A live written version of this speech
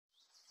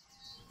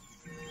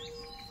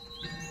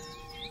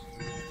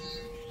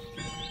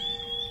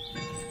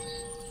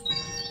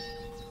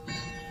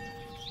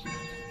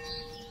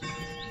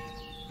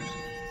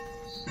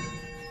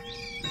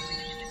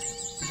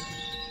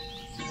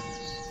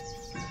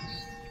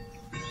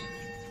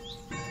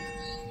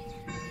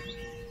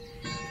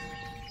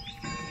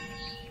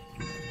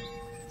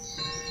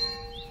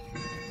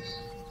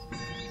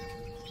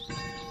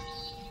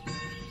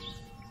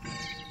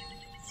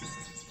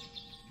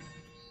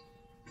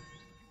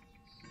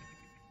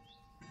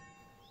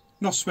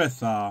Noswaith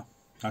dda,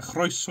 a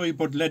chroeso i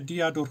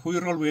bodlediad o'r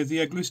Hwyrol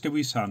Weddi Eglwys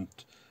Dewi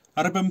Sant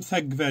ar y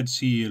 15fed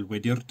Sul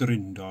wedi'r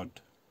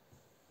Trindod.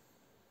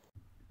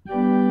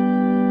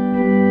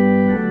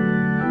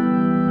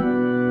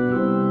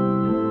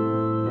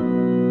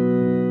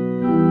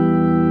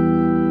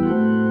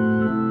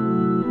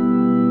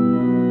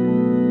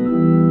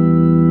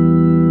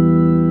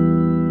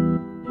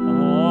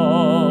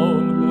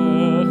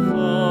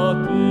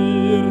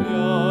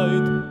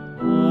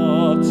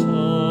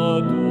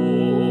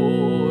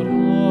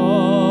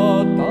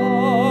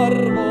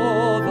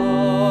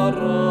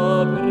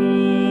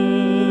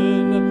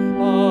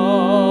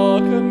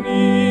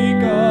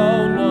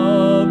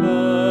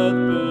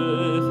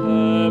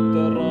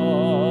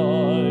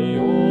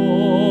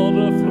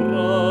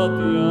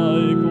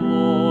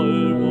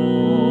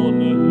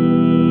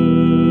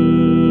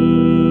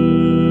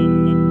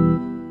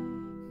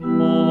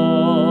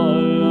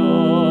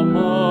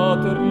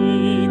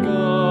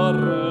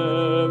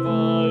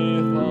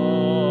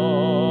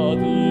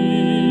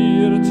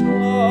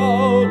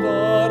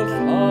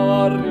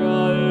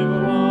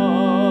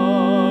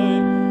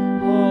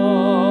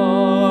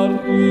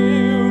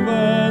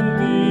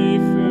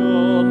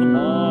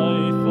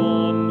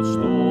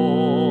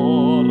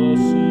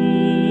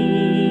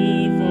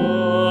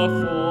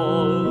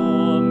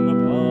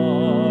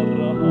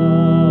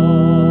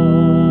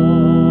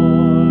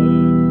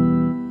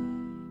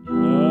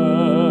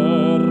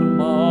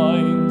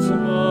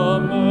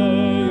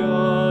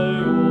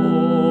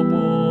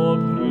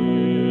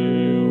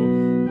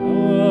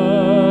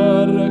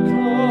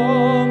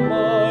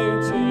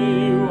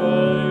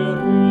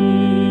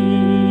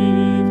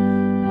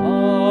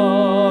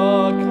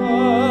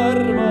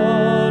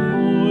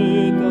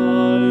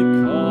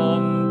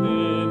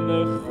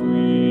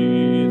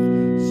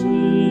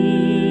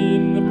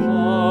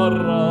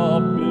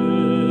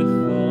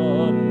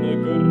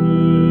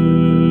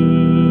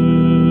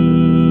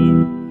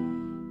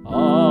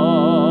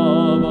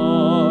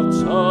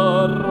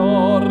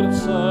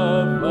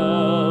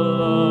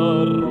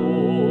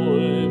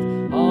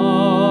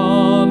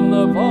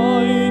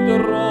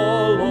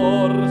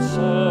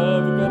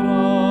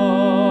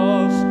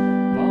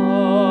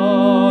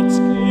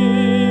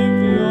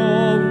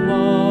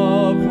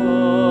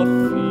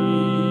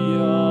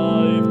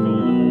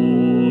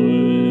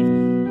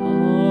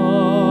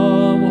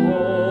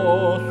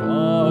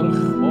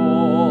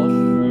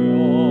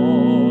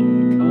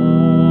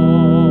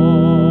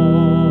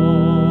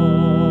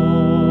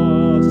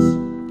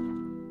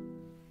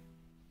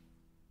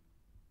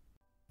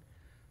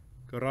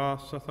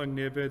 Gras a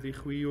thangnefedd i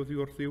chwi oddi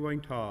wrth yw ein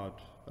tad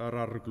ar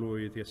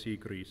arglwydd Iesu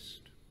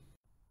Grist.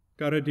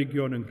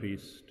 Garedigion yng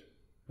Nghrist,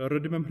 yr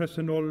ydym yn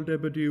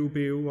presenoldeb y Duw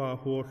byw a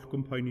holl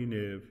gwmpaini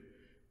nef,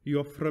 i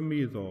offrym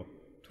iddo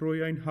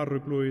trwy ein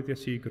harglwydd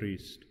Iesu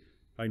Grist,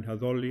 ein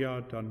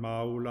haddoliad a'n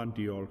mawl a'n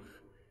diolch,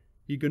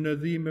 i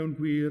gynyddu mewn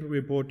gwir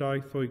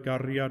wybodaeth o'i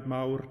gariad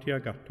mawr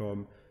tuag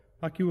atom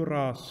ac i'w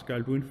ras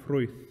gael dwi'n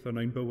ffrwyth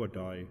yn ein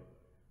bywydau.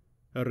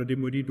 Yr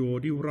ydym wedi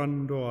dod i'w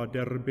wrando a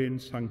derbyn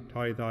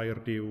sanctaidd a'r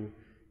Duw,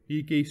 i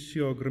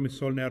geisio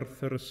grymusol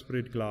nerth yr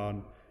ysbryd glân,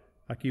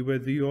 ac i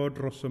weddio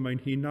dros y mae'n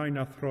hunain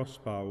a thros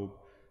bawb,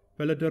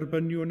 fel y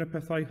derbyniwn y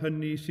pethau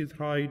hynny sydd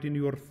rhaid i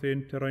ni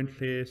wrthynt yr ein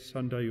lles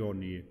a'n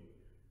daioni.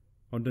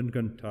 Ond yn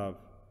gyntaf,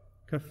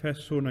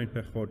 cyffeswn ein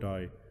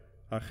pechodau,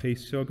 a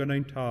cheisio gan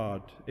ein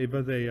tad, ei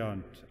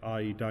fyddeiant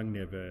a'i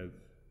dangnefedd.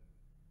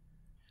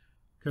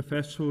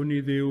 Cyffeswn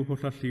i Dduw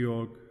holl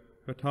alluog,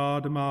 y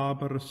tad y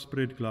mab yr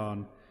ysbryd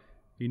glân,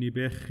 i ni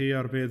bechu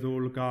ar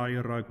feddwl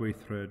gair a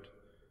gweithred,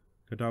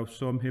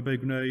 gydawsom heb ei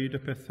gwneud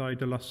y pethau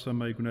dylasam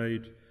ei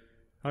gwneud,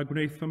 a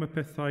gwneithom y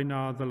pethau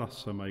na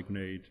ddylasam ei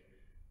gwneud.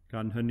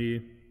 Gan hynny,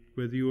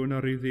 gweddiwn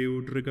ar ei Dduw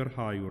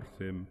drigyrhau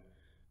wrthym,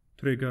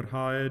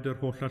 trigyrhaed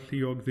yr holl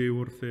alluog Dduw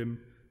wrthym,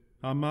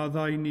 a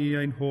maddau ni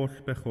ein holl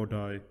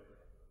bechodau,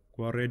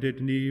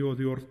 gwaredid ni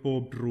oddi wrth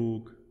bob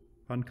drwg,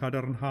 pan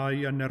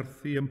cadarnhau a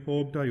nerthu ym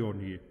mhob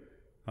daioni,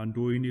 a'n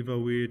dwy'n i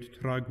fywyd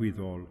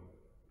tragwyddol.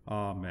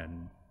 Amen.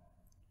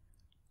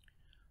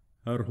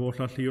 Yr holl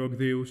alluog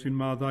Dduw sy'n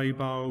maddau i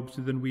bawb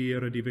sydd yn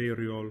wir a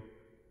difeiriol,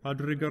 a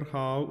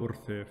drigyrhaw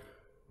wrthych,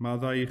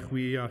 maddau i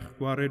chwi a'ch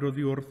gwared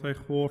oddi wrth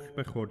eich holl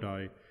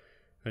bechodau,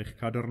 eich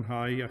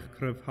cadarnhau a'ch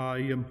cryfhau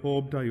ym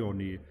mhob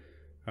daioni,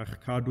 a'ch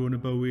cadw yn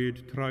y bywyd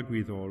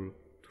tragwyddol,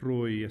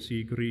 trwy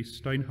Iesu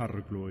Grist ein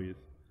harglwydd.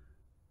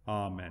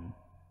 Amen.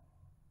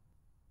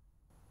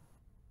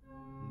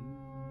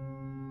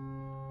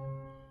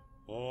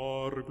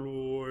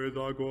 Arglwydd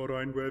ag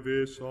orau'n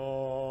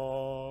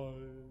gwefusau,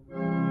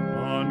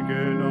 a'n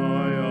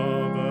genau a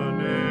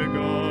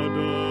fynegad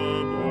y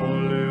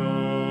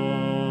foliant.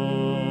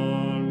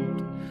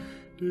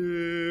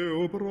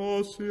 Duw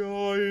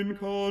brosiau'n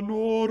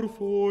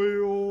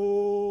canorthwyo,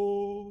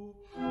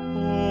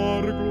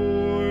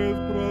 arglwydd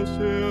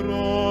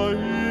braserau'n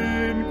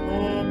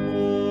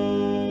camorf,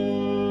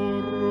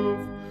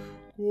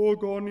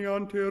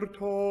 gogoniant gwynt i'r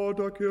tad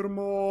ac i'r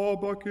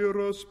mab ac i'r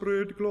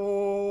ysbryd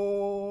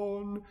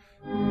glon.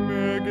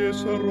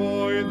 Megis yr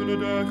oedd yn y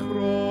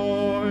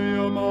dechrau,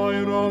 y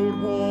mae'r awr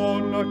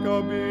hon ac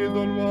a bydd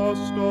yn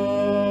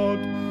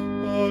wastad,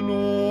 yn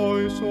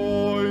oes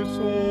oes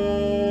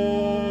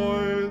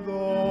oedd.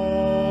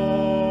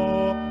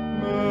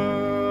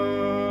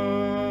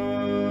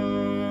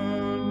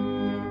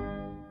 Amen.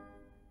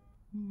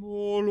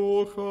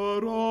 Molwch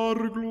yr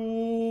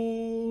arglwydd,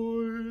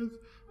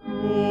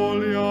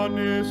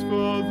 molianus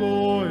fyddo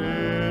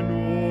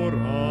enw'r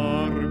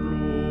arglwydd.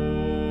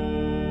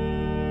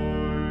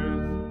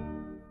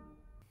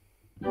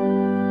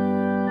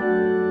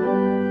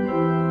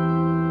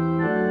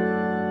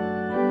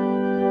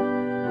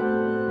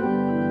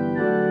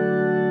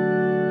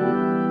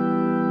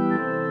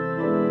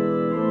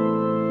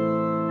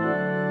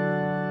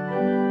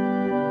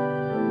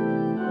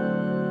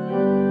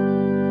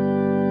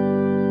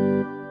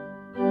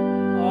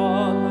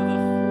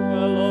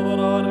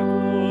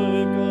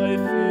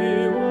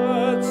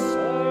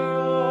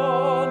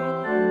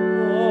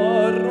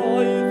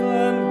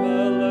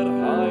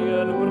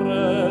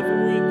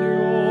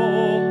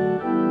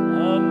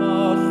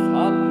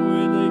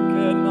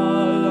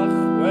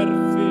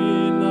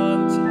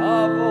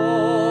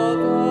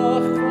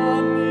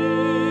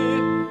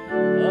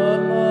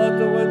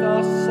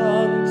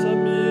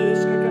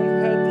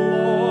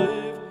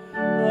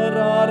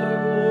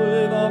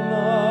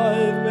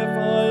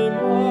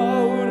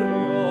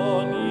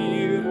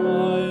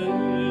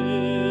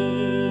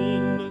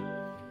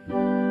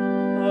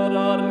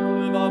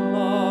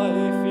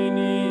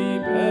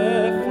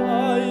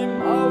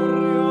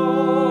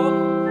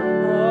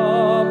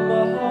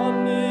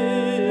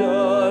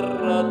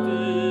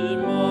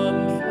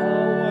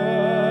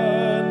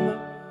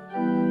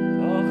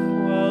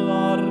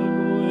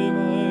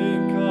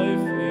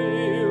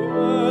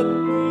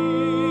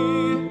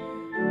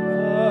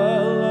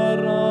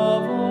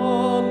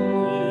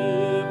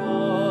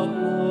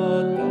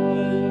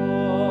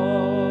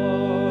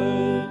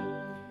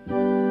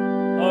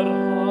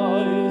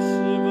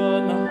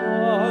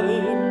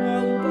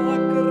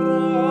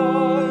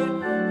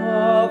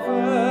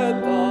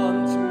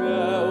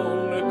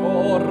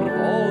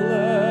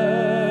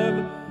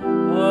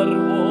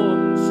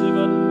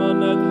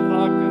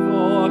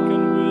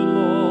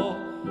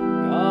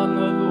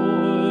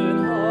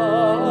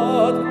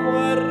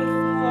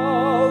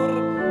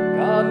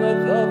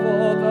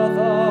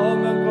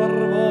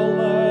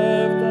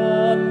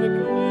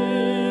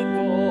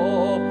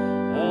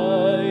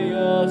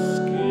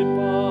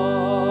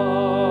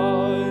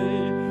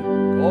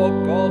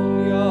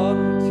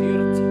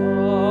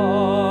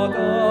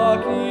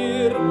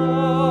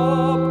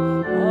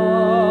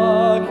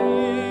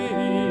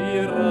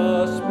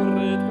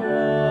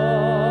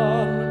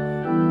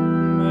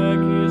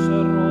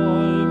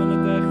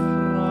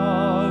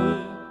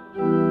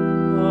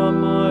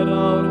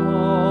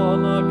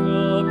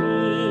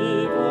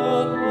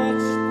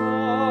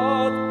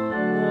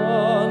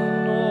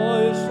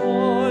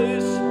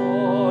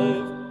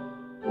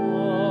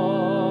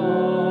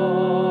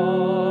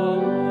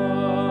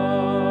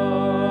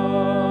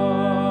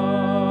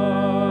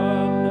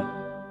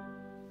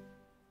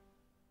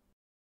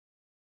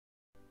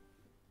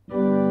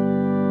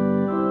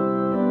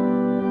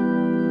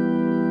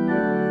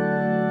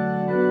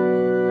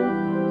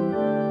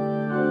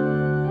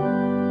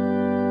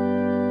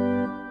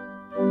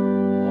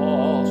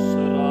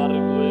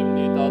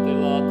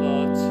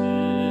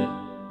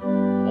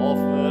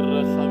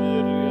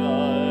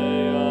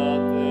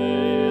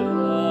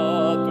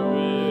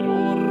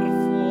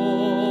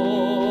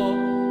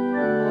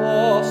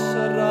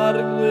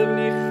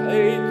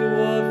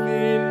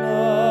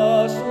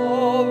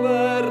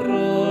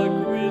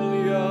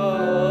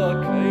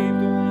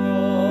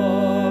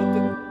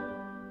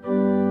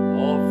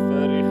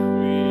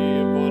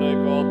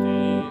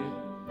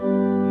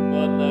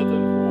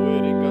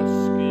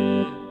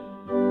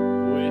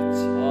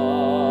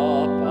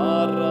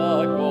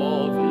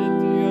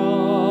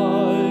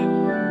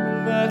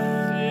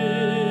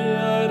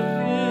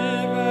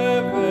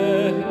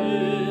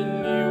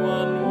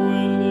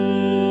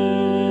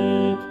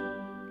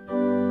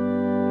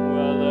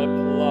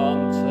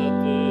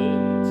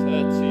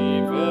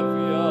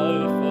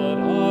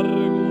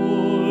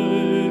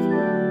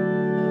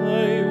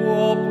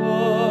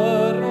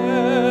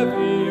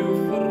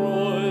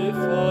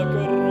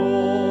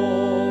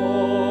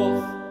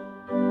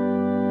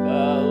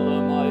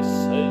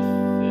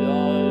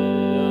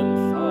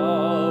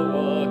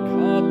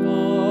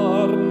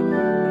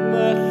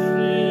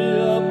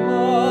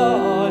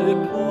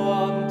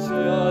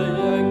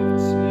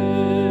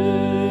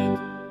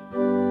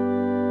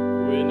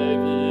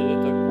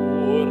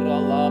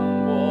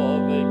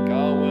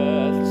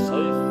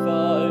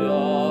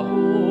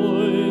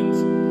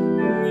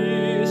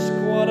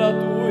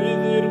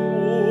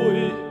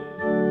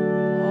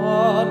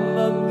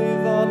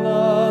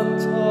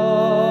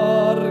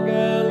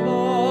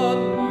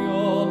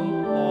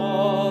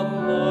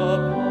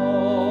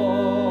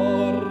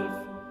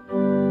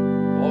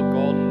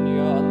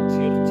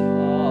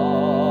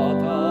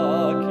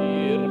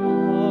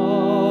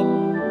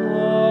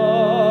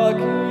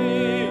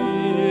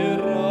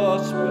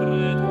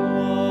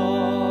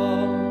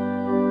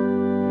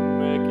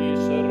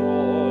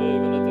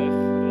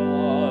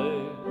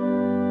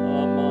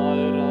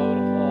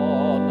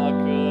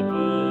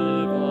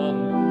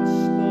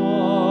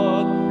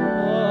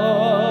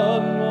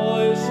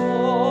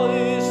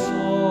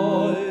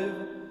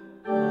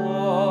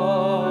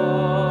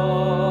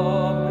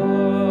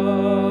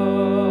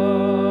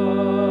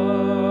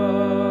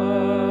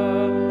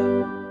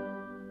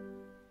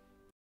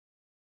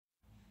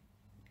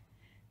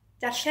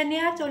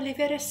 Darlleniad o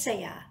lyfr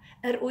Eseia,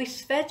 yr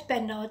 8fed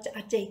bennod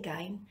a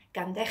 20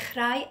 gan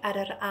ddechrau ar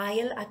yr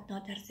ail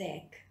adnod ar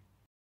 10.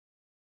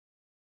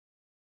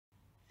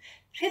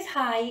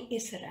 Rhyddhau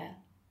Israel.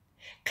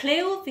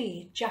 Clyw fi,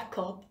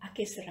 Jacob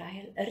ac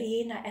Israel, yr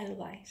un a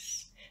elwais.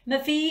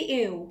 My fi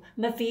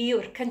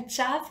yw'r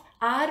cyntaf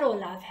a'r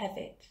olaf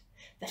hefyd.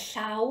 Fy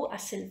llaw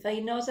a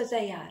sylfaenodd y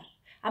ddeiar,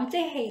 am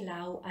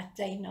deheilaw a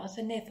deunodd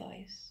y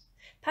nefoedd.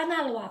 Pan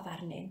alwaf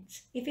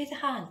arnynt, I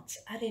fydd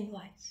hant ar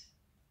unwaith.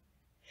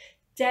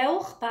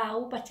 Dewch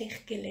bawb at eich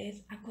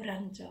gilydd a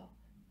gwrando.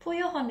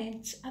 Pwy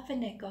ohonynt a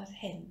fynegodd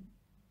hyn?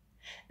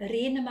 Yr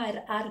un y mae'r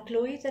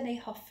arglwydd yn ei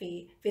hoffi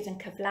fydd yn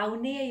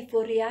cyflawni ei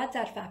fwriad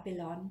ar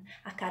Babylon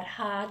ac ar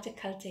had y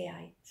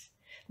Caldeaid.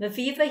 My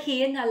fi fy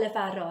hun a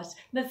lefarodd,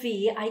 my fi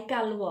a'i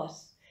galwodd,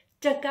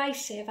 dygau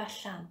sef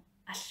allan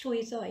a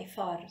llwyddo ei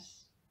ffordd.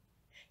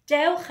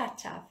 Dewch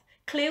ataf,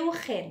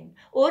 clywch hyn,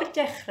 o'r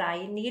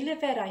dechrau ni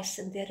leferais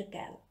yn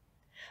ddirgel.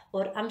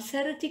 O'r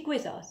amser y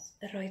digwyddodd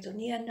yr oeddwn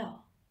ni yno,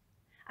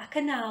 ac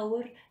yn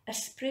awr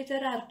ysbryd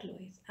yr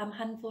arglwydd am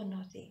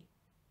hanfonodd I.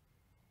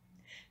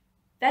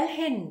 Fel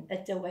hyn y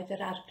dywed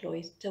yr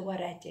arglwydd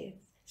dywaredydd,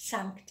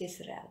 Sant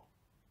Israel.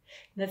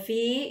 My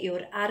fi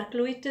yw'r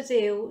arglwydd dy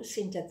Dduw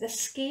sy'n dy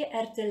ddysgu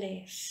dy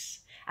les,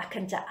 ac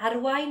yn dy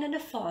arwain yn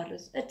y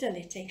ffordd y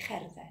dylid ei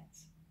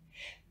cherdded.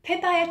 Pe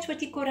baiet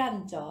wedi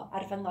gwrando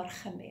ar fy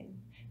ngorchymyn,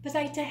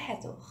 byddai dy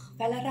heddwch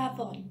fel yr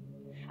afon,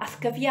 ath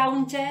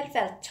gyfiawnder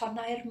fel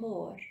tonau'r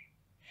môr,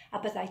 a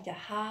byddai dy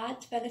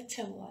had fel y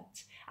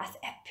tywod, ath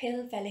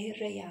epil fel ei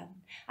reian,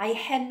 a'i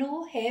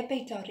henw heb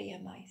ei dorri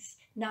ymaith,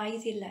 na'i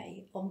ddileu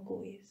o'n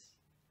gwydd.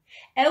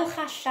 Ewch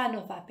allan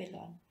o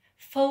Babylon,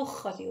 ffowch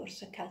oddi wrth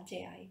y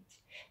Caldeaid.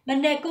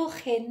 Mynegwch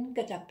hyn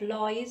gyda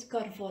bloedd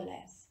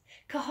gorfoledd.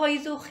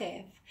 Cyhoeddwch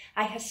ef,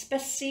 a'i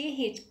hysbysu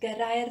hyd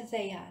gyrrau'r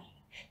ddeiar.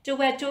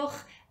 Dywedwch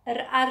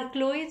yr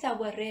arglwydd a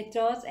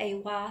wyredodd ei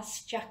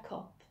was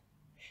Jacob.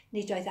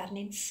 Nid oedd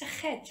arni'n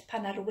syched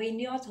pan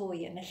arweiniodd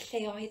hwy yn y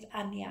lleoedd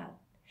anial.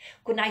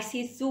 Gwnaeth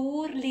I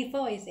ddŵr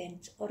lifo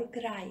iddynt o'r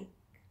graig.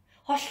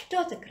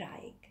 Holltodd y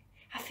graig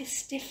a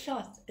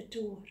ffistillodd y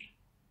dŵr.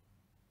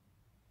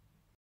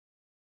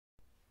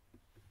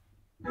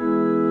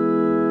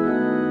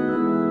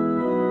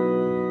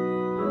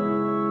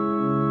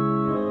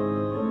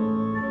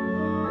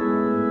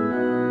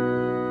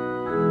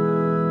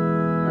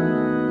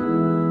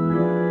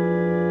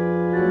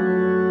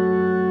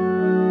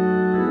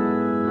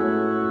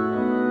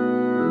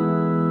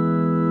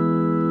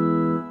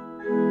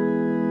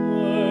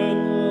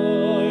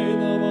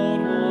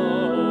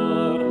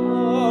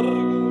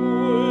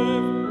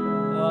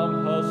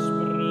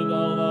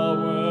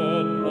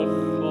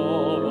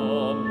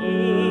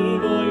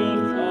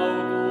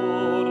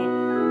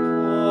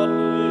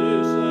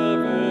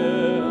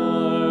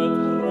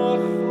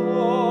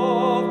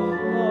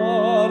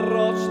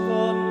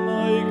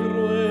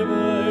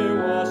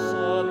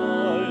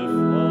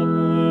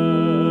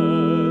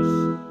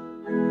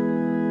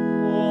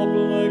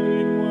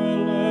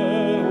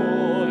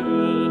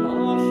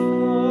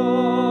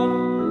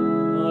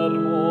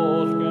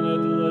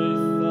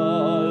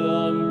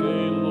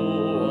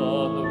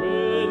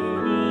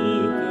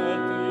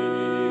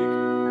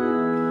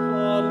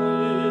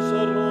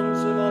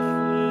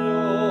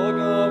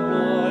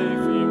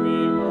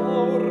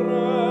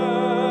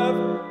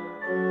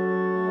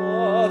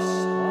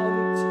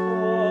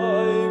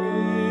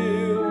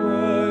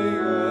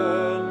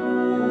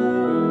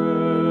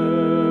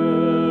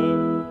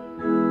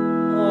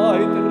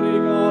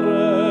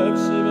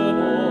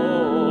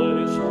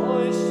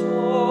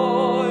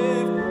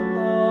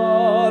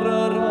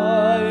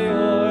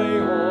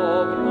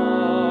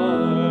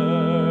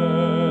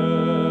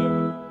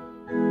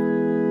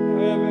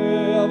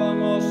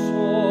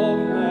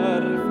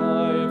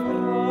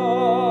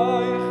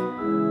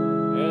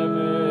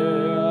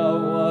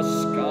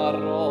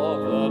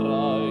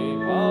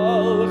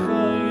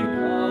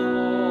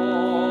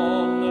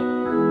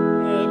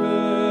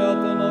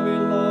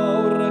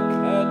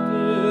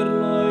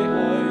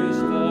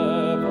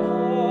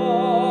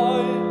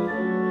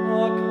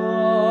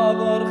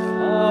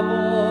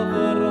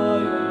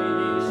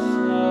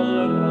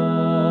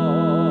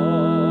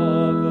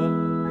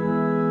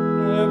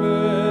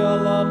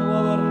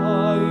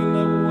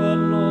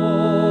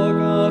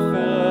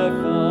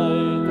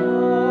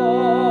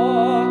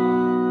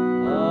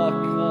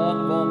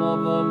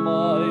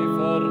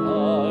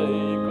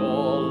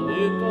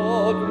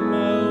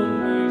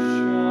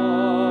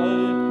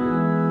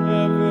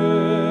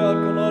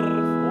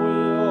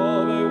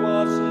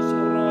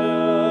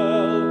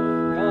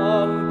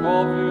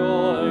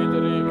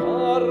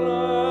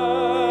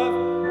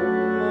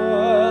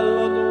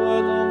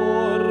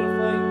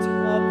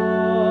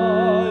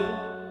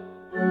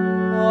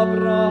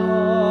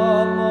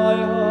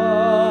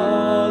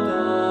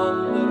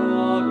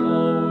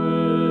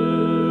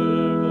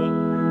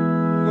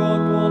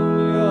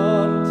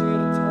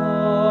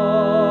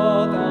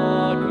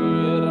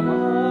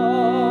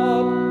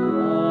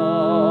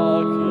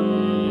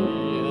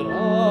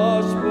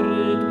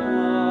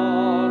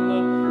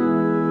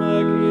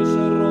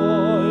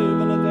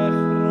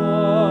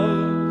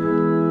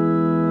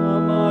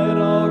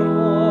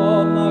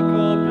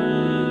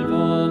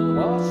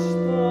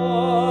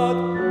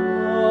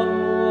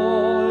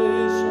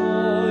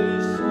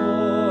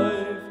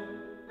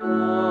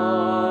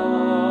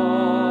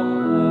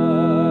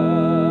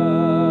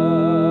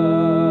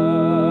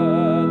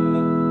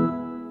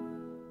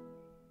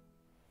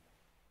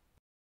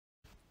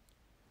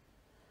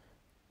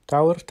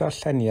 Gwrandawyr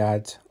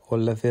darlleniad o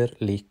lyfr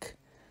Luc,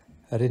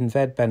 yr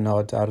unfed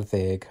bennod ar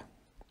 10.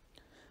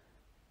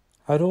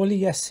 Ar ôl i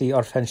Iesu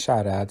orffen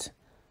siarad,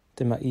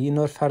 dyma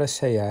un o'r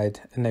Phariseiaid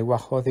yn ei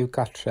wahodd i'w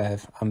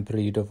gartref am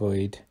bryd o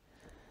fwyd.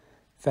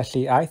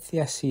 Felly aeth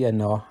Iesu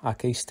yno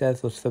ac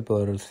eistedd wrth y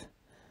bwrdd.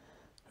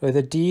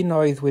 Roedd y dyn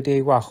oedd wedi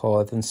ei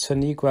wahodd yn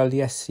synnu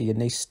gweld Iesu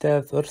yn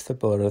eistedd wrth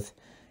y bwrdd,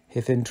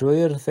 heb fynd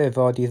drwy'r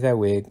ddefod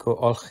Iddewig o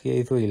olchi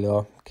ei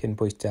ddwylo cyn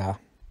bwyta.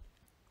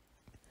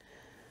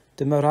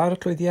 Dyma'r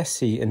arglwydd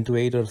Iesu yn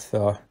dweud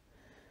wrtho,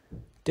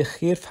 "Dych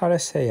chi'r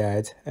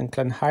Phariseiaid yn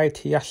glanhau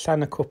tu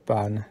allan y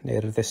cwpan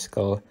neu'r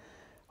ddisgl,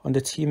 ond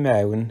y tu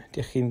mewn,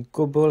 dych chi'n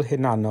gwbl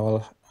hunanol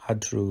a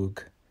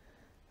drwg.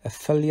 Y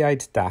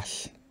ffyliaid dall.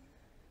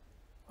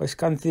 Oes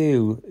gan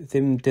Dduw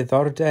ddim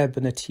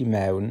diddordeb yn y tu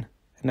mewn,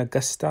 yn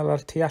ogystal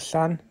â'r tu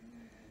allan?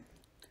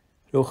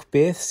 Rhowch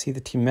beth sydd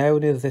y tu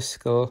mewn i'r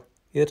ddisgl,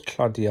 i'r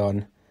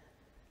clodion,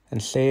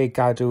 yn lle ei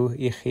gadw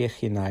i chi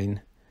eich hunain,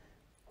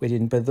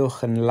 wedyn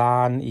byddwch yn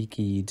lân i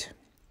gyd.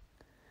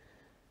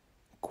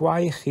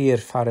 Gwai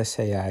chi'r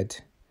Phariseiaid,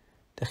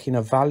 dych chi'n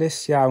ofalus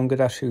iawn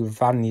gyda rhyw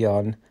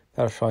fanion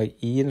fel rhoi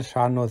 1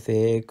 rhan o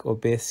 10 o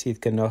beth sydd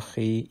gynnwch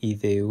chi i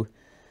Dduw,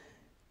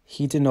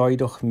 hyd yn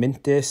oed o'ch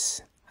mintys,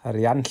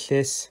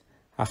 arianllus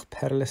a'ch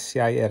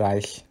perlysiau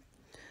eraill,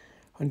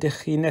 ond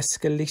dych chi'n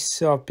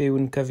esgeuluso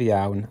byw'n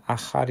gyfiawn a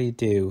charu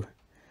Duw.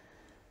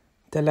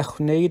 Dylech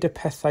wneud y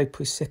pethau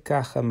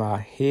pwysicach yma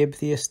heb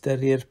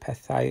ddiystyru'r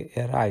pethau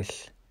eraill.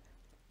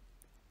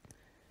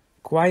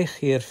 Gwai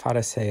chi'r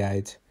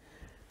Phariseiaid,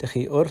 dych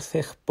chi wrth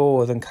eich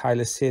bodd yn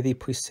cael y seddi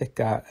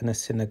pwysica yn y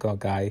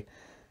synagogau,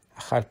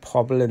 a chael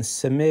pobl yn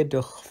symud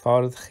o'ch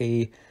ffordd chi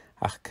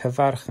a'ch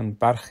cyfarch yn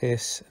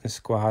barchus yn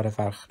sgwâr y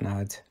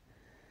farchnad.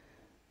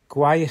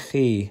 Gwai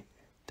chi,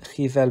 dych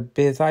chi fel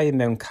beddau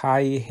mewn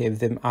cae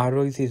heb ddim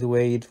arwydd i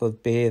ddweud fod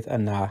bedd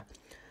yna,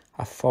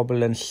 a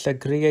phobl yn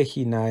llygru eu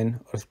hunain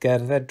wrth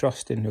gerdded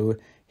drostyn nhw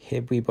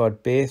heb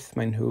wybod beth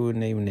maen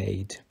nhw'n ei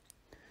wneud.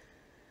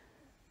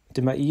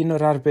 Dyma un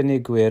o'r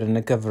arbenigwyr yn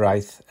y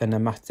gyfraith yn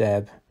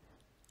ymateb,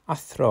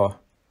 Athro,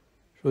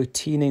 rwyt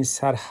ti'n ein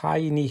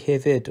sarhau ni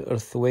hefyd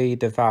wrth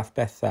ddweud y fath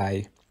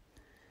bethau.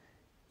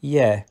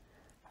 Ie,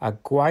 a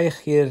gwai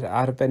chi'r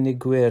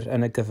arbenigwyr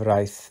yn y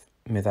gyfraith,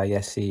 meddai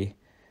Iesu,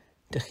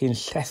 dych chi'n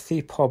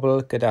llethu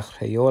pobl gyda'ch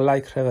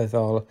rheolau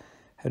crefyddol,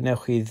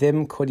 wnewch chi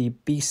ddim codi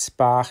bys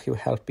bach i'w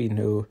helpu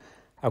nhw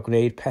a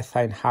gwneud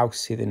pethau'n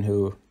haws iddyn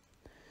nhw.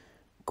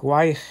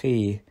 Gwai chi,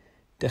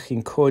 dych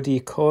chi'n codi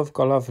cof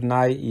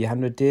golofnau i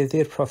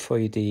hanrydeddu'r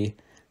proffwydi,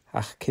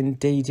 a'ch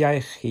cyndeidiau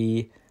chi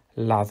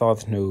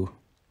laddodd nhw.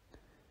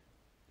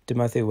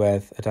 Dyma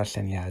ddiwedd y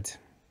darlleniad.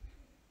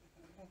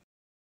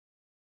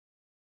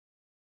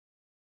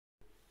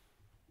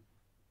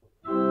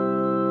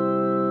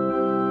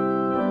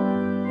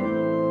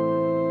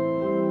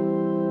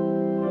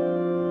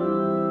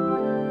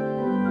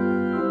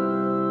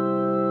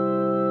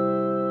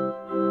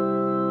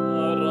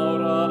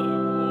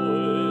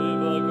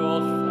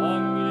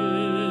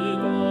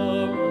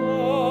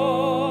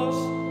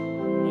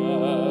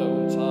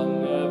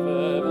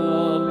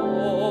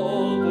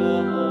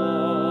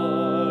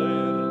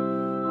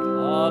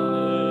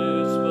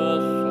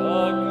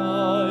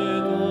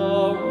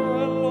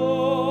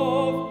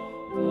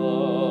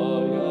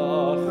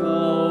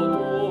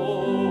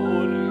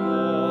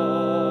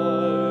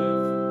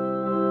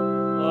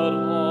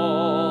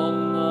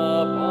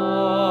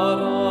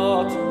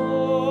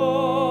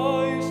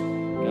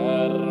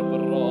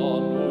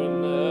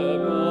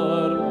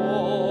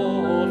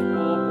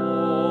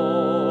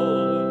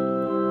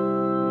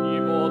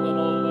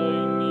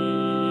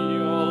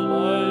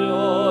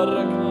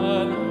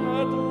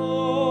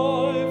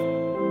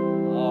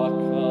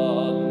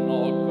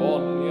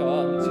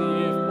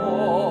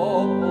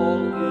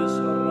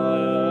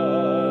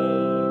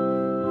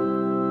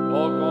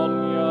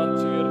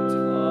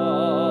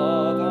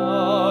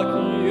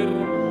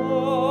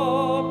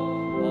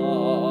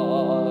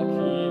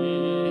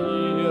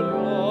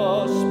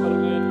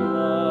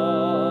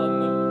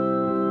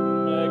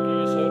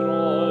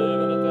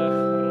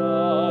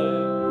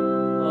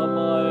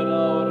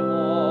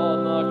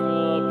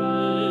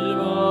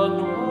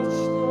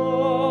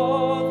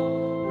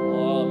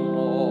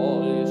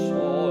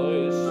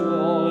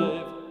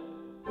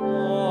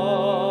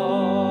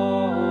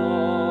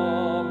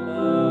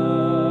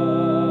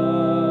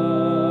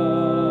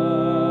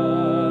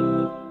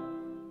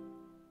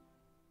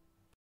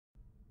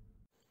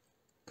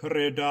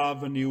 Creda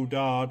fy niw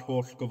dad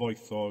holl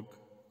gyfoethog,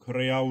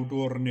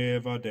 creawdwr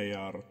nef a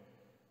deiar,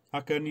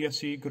 ac yn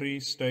Iesu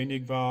Grist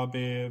einig fab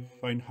ef,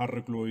 ein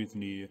harglwydd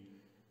ni,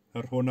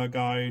 yr hwn a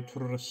gai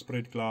trwy'r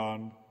ysbryd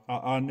glân,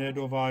 a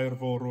aned o fair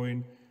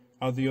forwyn,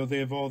 a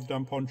ddioddefodd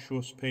dan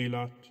Pontiws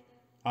Peilat,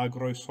 a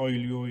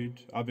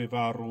groesoeliwyd, a fe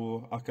farw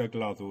ac a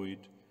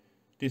gladdwyd.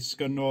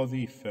 Disgynnodd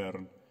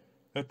uffern,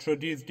 y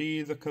trydydd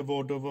dydd y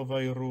cyfododd o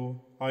feirw,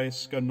 a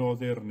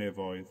esgynnodd i'r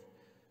nefoedd,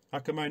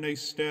 ac y mae'n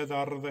eistedd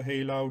ar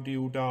ddeheilawd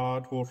i'w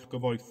dad holl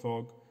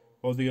gyfoethog,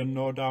 o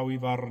ddiynod aw i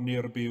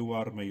farnu'r byw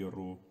ar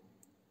meirw.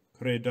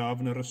 Redaf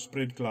yn yr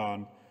ysbryd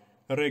glân,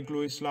 yr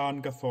Eglwys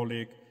Lân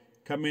Gatholig,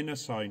 cymyn y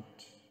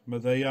Sant,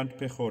 myddeiant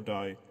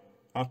pechodau,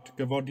 at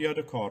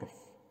gyfodiad y corff,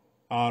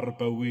 a'r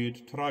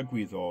bywyd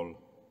tragwyddol.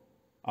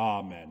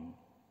 Amen.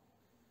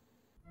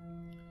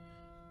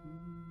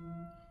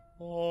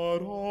 Ar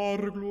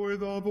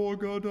arglwydd a fo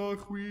gyda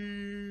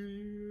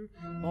chwi,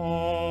 a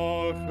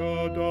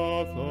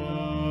chydath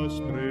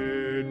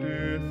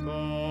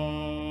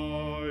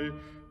ysbrydithau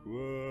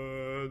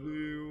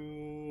gweddiwn.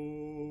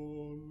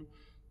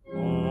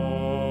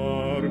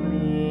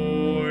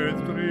 Arglwydd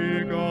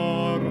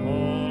drigar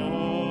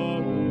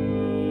hawr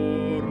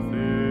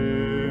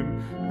ddim,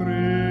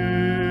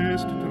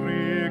 Christ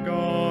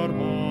drigar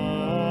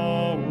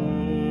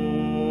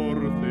hawr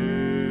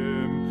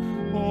ddim,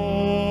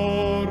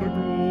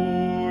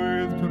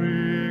 arglwydd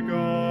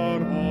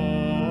drigar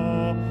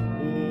hawr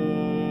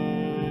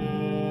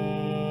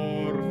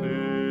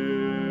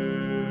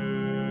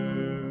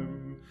ddim.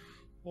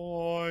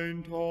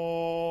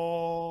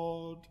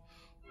 Ointod,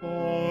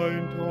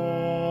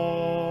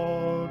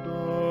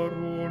 yr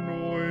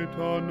hwnnwyd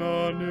yn y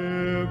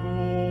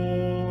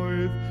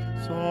nefoedd,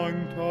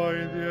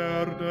 sanctaidd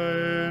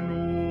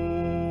enw,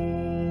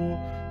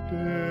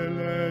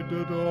 deled y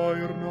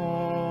dair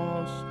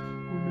nas,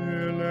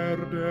 gwneler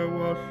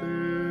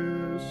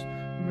dewyllus,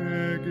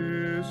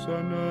 megis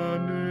yn y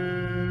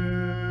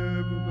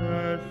neb,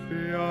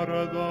 felly ar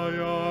y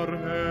ddaiar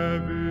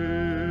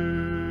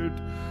hefyd.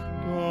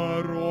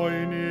 Dar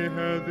oen i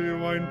heddiw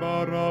ein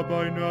barab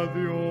ein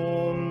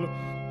addiol,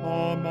 a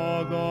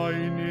maddau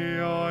ni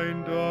ein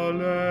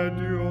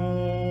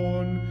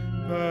dyledion,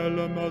 fel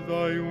y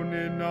maddaiwn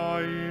in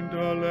ein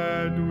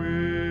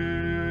dyledwyr,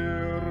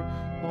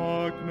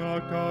 ac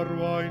nac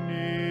arwain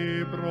ni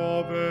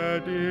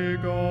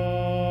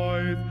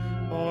brofedigaeth,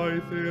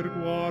 aeth i'r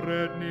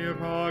gwared ni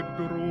rhag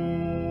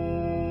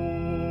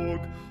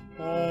drwg.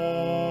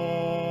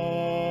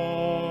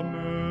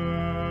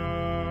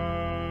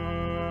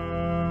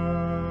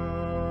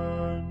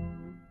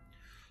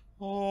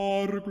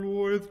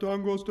 Arglwydd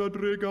dangos dy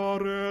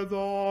drigaredd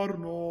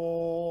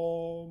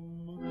arnom,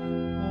 a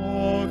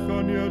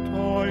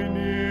chaniatau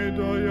ni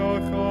dy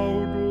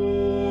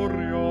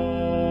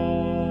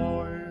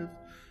iachawdwriaeth,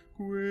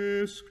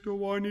 gwisg dy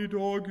wain i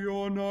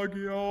dogion ag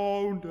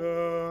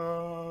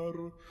iawnder,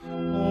 a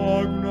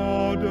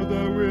gnad y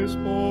ddewis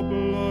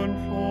bobl yn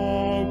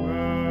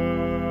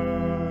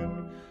llawen,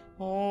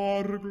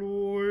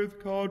 arglwydd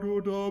cadw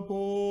dy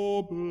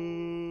bobl,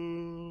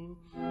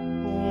 o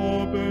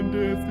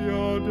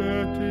bendithiad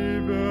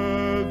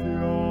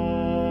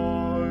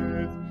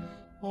etifeddiaeth,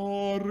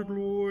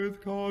 arglwydd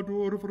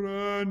cadw'r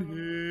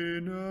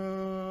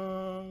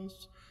frenhines,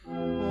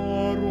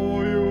 ar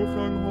oiwch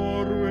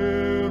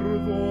anghorwyr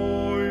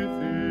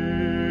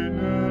ddoethinem,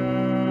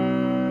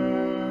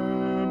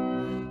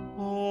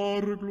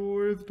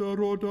 arglwydd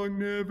dyrod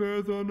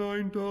angnefedd yn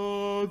ein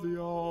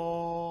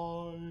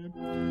dyddiau,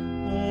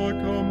 ac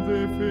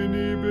amddiffyn i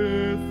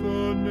byth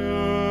yn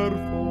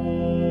erthol,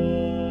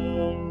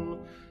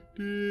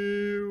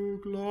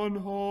 Dyw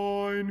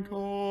glanhaen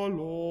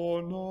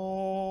calonau,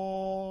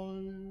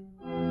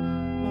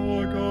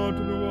 ac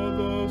adnodd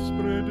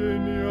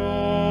ysbrydyn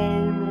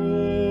iawn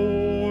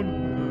o'n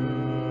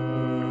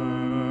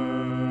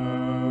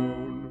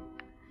mewn.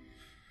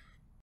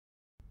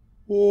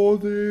 O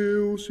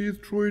Dduw sydd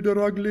trwy dy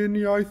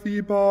ragluniaeth i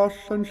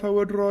ball yn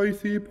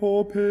llawedraeth i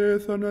pob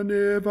peth yn y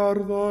nef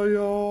a'r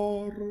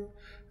ddaiar,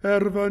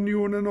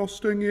 erfyniwn yn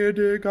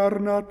ostyngedig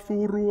arnat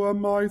fwrw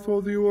ymaith o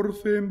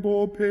ddiwrthym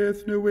bob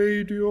peth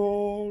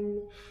newidiol,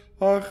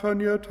 a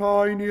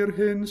chaniatau'n i'r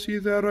hyn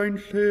sydd ein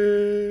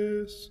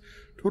lles,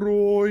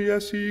 trwy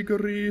Iesu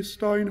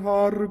Grist ein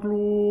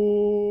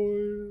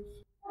harglwydd.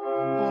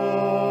 Amen.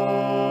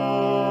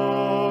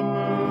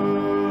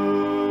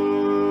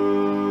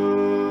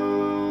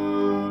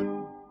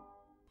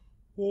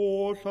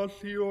 O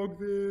llalluog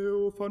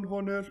Dduw,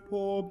 ffynhonell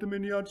pob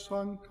dymuniad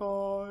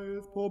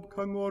sanctaidd, pob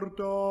cyngor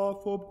da,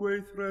 pob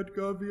gweithred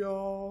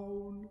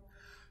gyfiawn.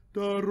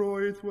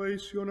 Dyrwydd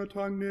weision y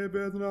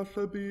tangnefedd na all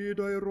y byd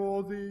ei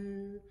roddi,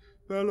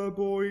 fel y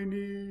boi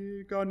ni,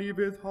 gan i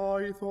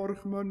fyddhaeth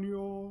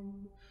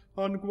orchmynion,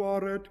 a'n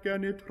gwared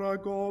gennyt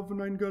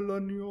rhagofn ein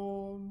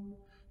gylynion,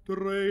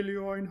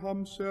 dreulio ein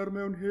hamser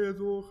mewn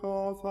heddwch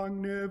a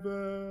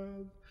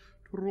thangnefedd,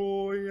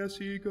 trwy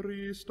Iesu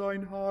Grist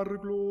ein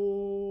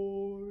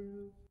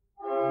harglwydd.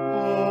 Amen.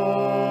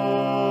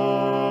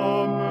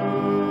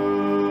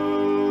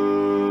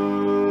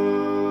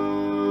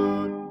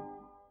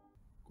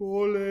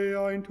 Goleu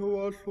ein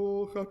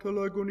tywyllwch at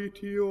olygwn i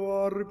ti o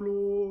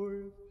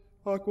arglwydd,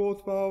 ac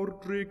oedd fawr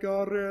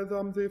drigaredd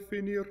am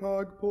ddiffyn i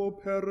rhag pob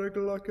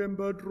perygl ac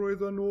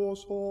embydrwydd yn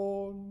nos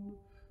hon,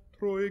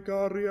 trwy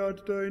gariad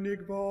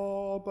deunig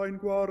fab ein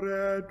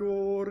gwared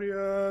o'r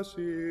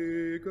Iesu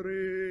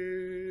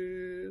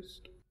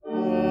Grist.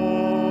 Amen.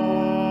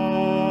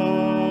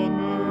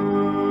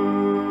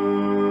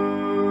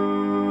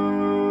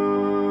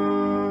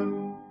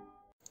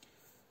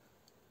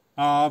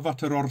 Af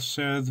at yr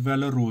orsedd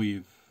fel yr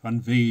wyf, yn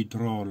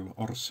feidrol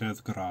orsedd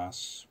gras.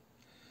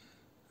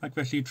 ac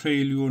felly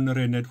treiliwn yr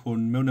ened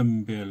hwn mewn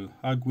ymbil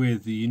a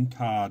gweddi'n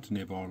tad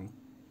nefol.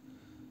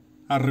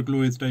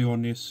 Arglwydd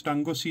Dionis,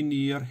 dangos i ni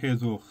yr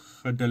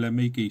heddwch y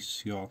dylem ei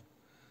geisio,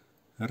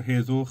 yr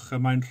heddwch y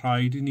mae'n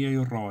rhaid i ni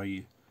ei roi,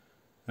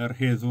 yr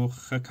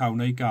heddwch y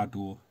cawn ei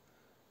gadw,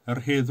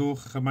 yr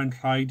heddwch y mae'n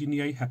rhaid i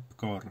ni ei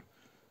hepgor,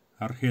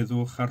 a'r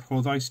heddwch a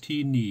rhoddais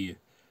ti ni,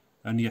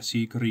 yn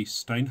Iesu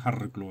Grist ein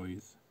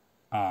harglwydd.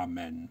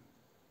 Amen.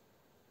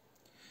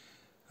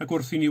 Ac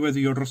wrth i ni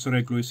weddio dros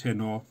yr eglwys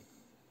heno,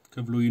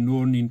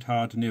 cyflwynwn ni'n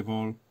tad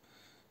nefol,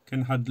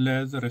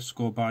 cenhadledd yr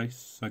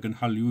esgobaeth ac yn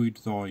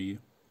haliwyd ddoi,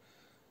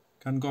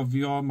 gan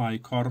gofio mae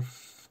corff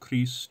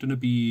Crist yn y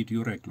byd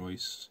yw'r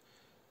eglwys,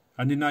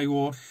 a nyn ei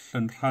oll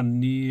yn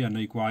rhannu yn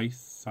ei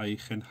gwaith a'i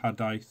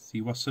chenhadaeth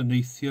i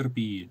wasanaethu'r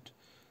byd,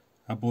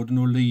 a bod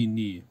yn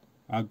oleuni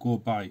a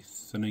gobaith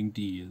yn ein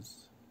dydd.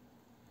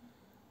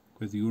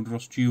 Gweddiwn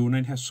dros diwn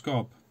ein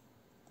hesgob,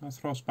 a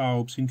thros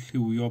bawb sy'n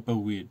lliwio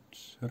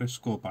bywyd yr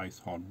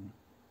esgobaeth hon.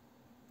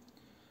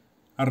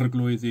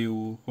 Arglwydd yw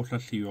holl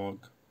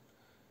alluog,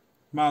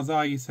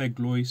 maddaeth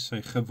eglwys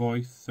ei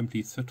chyfoeth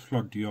ymhlith y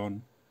tlodion,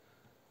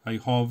 a'i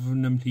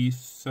hofn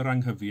ymhlith yr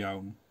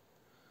anghyfiawn,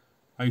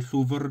 a'i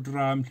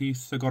llwfrdra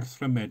ymhlith y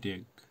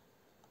gorthrymedig.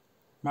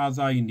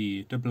 Maddau ni,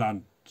 dy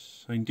blant,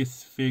 ein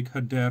diffyg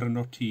hyder yn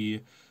o ti,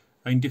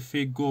 ein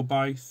diffyg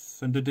gobaith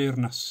yn dy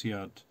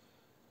deyrnasiad,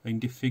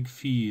 ein diffyg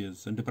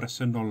ffydd yn dy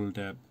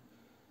bresenoldeb,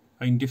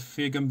 ein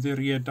diffyg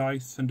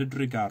ymddirieddaeth yn dy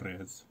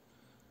drigaredd.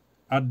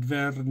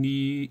 Adfer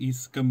ni i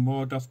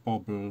sgymod ath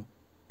bobl,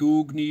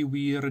 dwg ni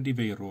wir y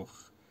difeirwch,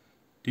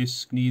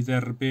 disg ni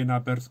dderbyn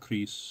aberth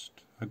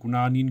Crist, a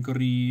gwna ni'n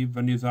gryf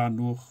yn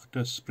iddannwch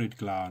dy ysbryd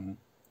glân.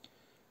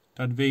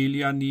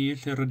 Dadfeilia ni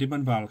lle rydym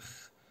yn falch,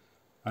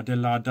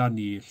 adeilada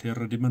ni lle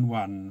rydym yn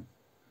wan.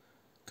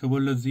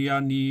 Cywylyddia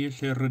ni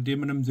lle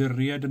rydym yn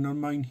ymddiried yn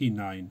ymwneud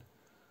hunain,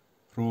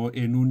 rho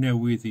enw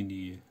newydd i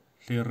ni,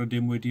 lle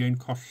rydym wedi ein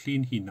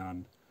colli'n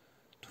hunan,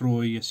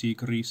 trwy Iesu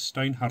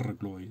Grist ein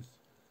harglwydd.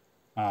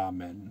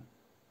 Amen.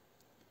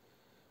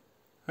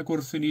 Ac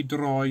wrth i ni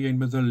droi ein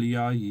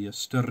meddyliau i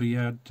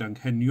ystyried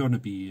anghenion y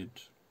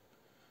byd,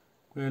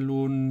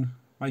 gwelwn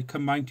mae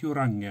cymaint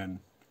yw'r angen,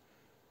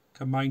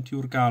 cymaint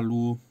yw'r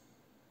galw,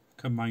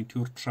 cymaint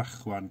yw'r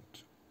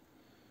trachwant.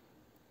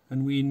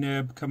 Yn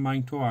wyneb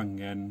cymaint o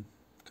angen,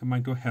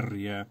 cymaint o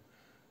heriau,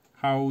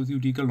 hawdd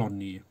yw di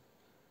galoni,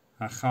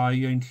 a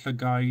chai ein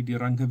llygaid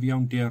i'r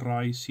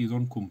anghyfiawnderau sydd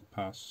o'n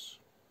cwmpas.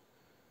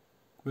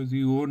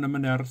 Gweddiwn ym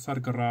ynerth ar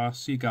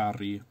gras i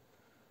gari,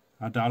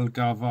 a dal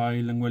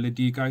gafael yng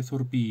ngweledigaeth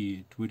o'r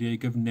byd wedi ei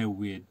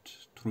gyfnewid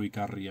trwy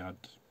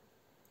gariad.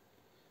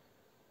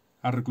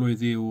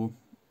 Arglwydd yw,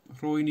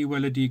 rwy'n i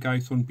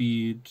weledigaeth o'n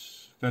byd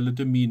fel y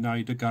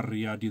dymunau dy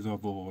gariad iddo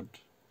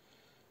fod.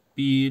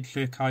 Byd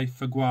lle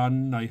caiff y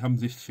gwan a'i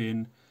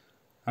hymddiffyn,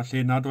 a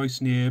lle nad oes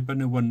neb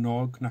yn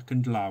ewynog nac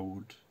yn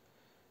dlawd.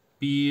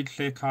 Byd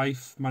lle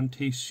caiff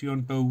manteision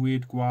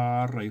bywyd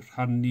gwar a'i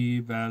rhannu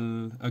fel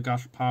y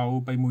gall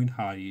pawb ei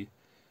mwynhau.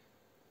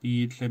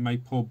 Byd lle mae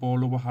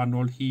pobl o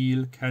wahanol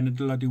hil,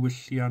 cenedl a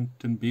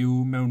diwylliant yn byw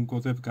mewn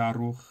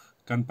goddefgarwch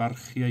gan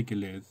barchu ei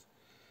gilydd.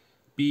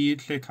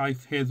 Byd lle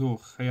caiff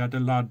heddwch ei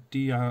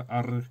adeiladu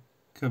ar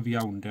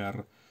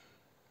cyfiawnder,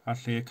 a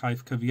lle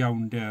caiff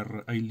cyfiawnder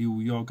ei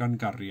liwio gan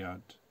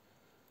gariad.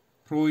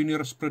 Rwy'n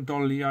i'r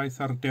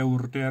ysbrydoliaeth a'r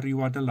dewrder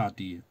i'w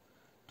adeiladu,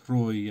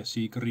 trwy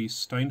Iesu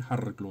Grist ein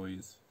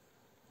harglwydd.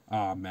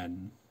 Amen.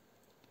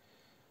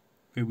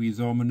 Fe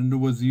wyddom yn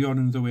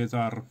newyddion yn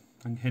ddiweddar,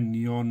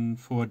 anghenion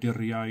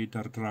ffoaduriaid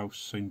ar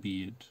draws ein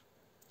byd.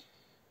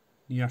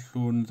 Ni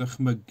allwn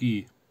ddychmygu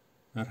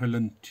yr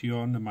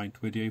helyntion y maent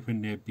wedi ei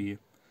wynebu,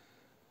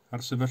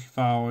 a'r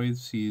sefyllfaoedd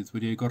sydd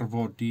wedi ei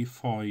gorfodi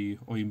ffoi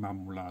o'i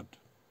mamwlad.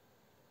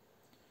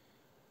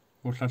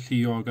 O'r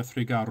llalluog a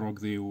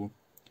thrigarog ddiw,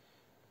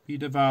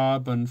 byd y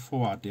fab yn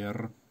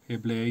ffoadur,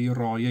 heb le i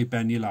roi ei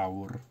ben i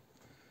lawr,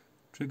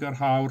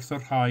 trigarha wrth y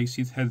rhai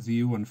sydd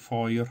heddiw yn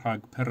ffoi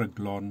rhag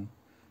peryglon,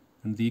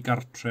 yn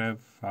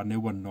ddigartref a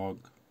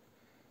newynog,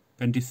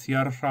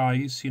 bendithia'r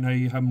rhai sy'n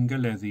ei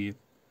hymgeleddu,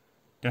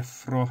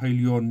 deffro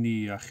heilioni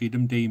a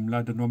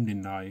chydymdeimlad yn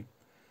omninnau,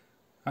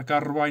 ac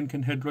arwain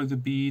cenhedloedd y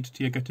byd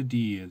tuag at y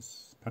dydd,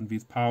 pan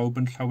fydd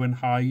pawb yn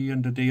llawenhau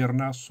yn dy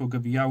deyrnas o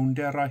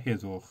gyfiawnder a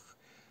heddwch,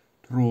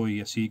 trwy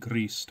Iesu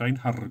Grist ein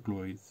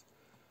harglwydd.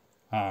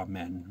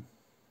 Amen.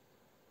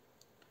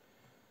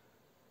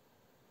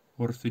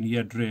 Wrth i ni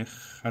edrych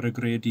ar y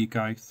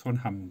greadigaeth o'n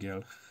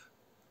hamgylch,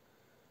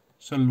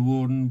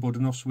 sylwwn bod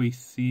yn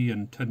osweithi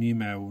yn tynnu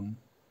mewn,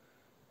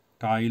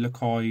 dail y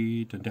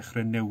coed yn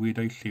dechrau newid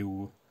ei lliw,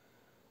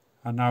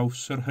 a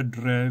naws yr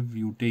hydref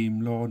i'w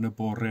deimlo yn y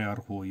bore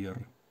a'r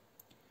hwyr.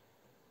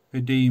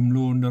 Fe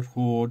deimlwn yr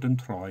hod yn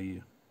troi.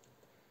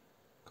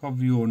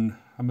 Cofiwn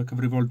am y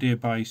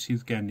cyfrifoldebau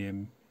sydd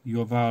gennym i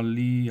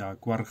ofalu a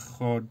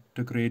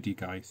gwarchod y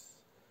greadigaeth,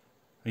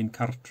 ein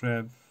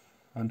cartref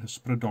a'n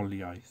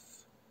hysbrydoliaeth.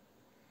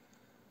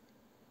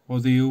 O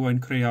Dduw ein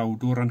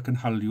creawdwr a'n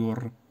cynhaliwr,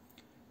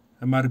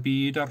 y mae'r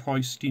byd ar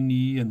hoes di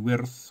ni yn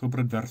wyrth o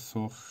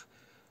brydferthwch,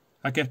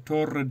 ac eto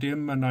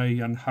rydym yn ei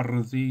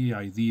anharddu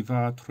a'i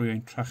ddifa trwy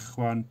ein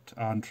trachwant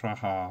a'n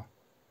traha.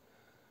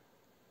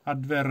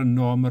 Adfer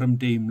yno am yr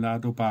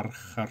ymdeimlad o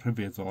barch a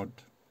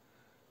rhyfeddod,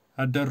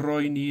 a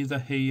dyroi ni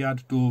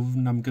ddeheuad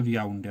dwfn am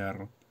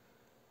gyfiawnder,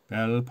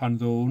 fel pan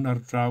ddown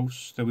ar draws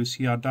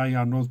ddewisiadau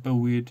anodd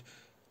bywyd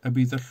y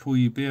bydd y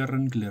llwybr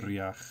yn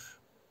gliriach,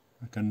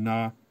 ac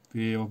yna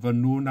fe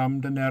ofynnwn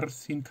am dy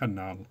nerth i'n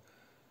cynnal,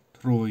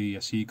 trwy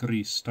Iesu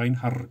Grist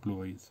ein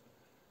harglwydd.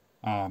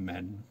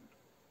 Amen.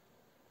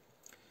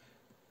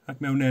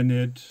 Ac mewn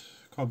ened,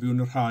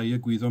 cofiwn y rhai y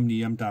gwyddom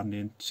ni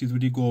amdanynt sydd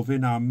wedi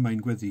gofyn am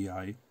ein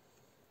gweddiau.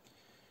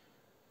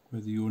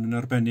 Gweddiwn yn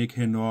arbennig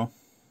heno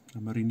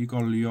am yr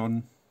unigolion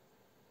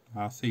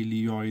a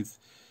theuluoedd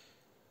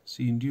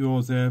sy'n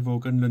dioddef o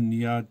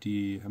ganlyniad i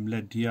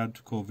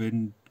ymlediad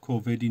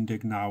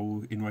Covid-19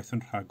 unwaith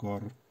yn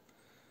rhagor,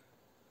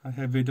 a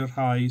hefyd y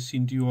rhai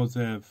sy'n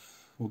dioddef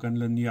o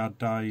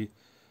ganlyniadau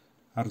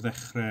ar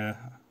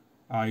ddechrau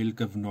ail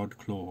gyfnod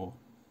clo.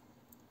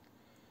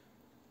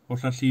 O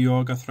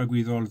llalluog a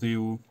thragwyddol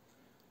Dduw,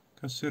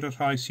 cysur y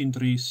rhai sy'n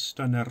drist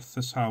a nerth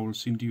y sawl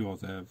sy'n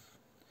dioddef.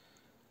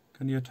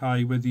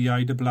 Caniatáu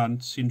weddiau dy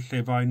blant sy'n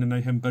llefain yn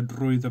ei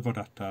hembydrwydd y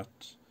fod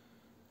atat,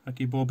 ac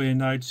i bob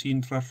enaid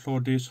sy'n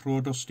trallodus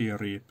rhod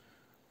osteri,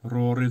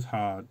 ro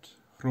ryddhad,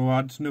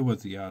 rhoad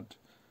newyddiad,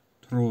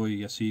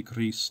 trwy Iesu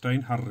Grist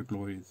ein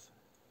harglwydd.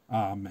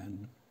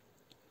 Amen.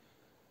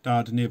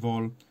 Dad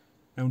nefol,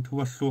 mewn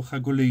tywyllwch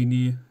a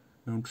goleuni,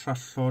 mewn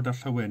trallod a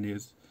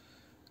llawenydd,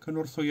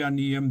 cynwrthwya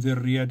ni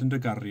ymddiried yn dy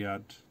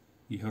gariad,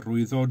 i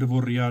hyrwyddo dy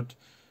fwriad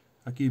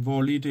ac i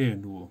foli dy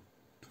enw,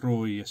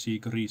 trwy Iesu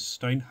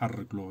Grist ein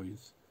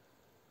harglwydd.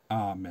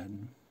 Amen.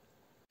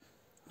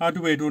 A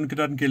dywedwn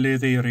gyda'n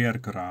gilydd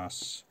eiriau'r gras.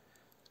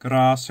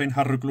 Gras ein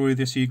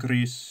harglwydd Iesu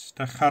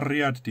Grist, a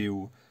chariad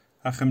Duw,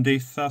 a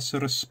chymdeithas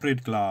yr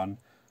ysbryd glân,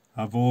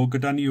 a fo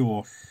gyda ni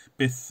oll,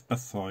 byth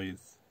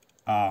bythoedd.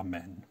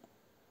 Amen.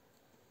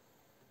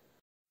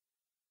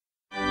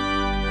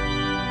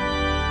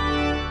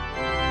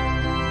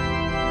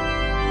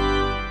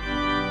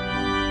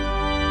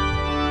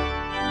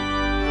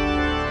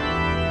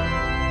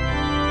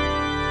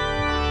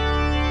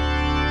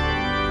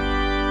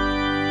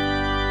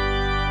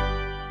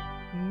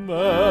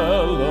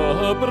 Fel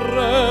y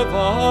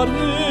brefar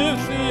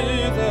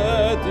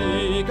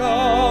hyllidedig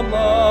am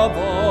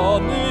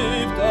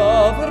afonydd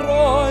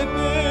dyfroi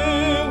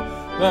byw,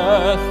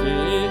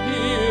 felly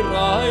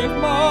hiraeth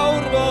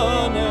mawr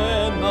fy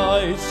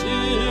nenau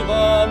sydd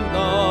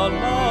amdan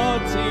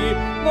ati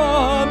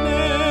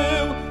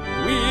manyw.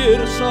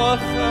 Wir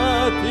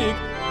sychedig,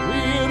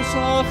 wir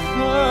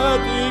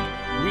sychedig,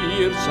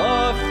 wir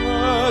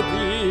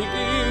sychedig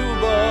yw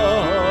fy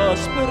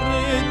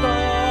ysbryd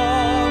am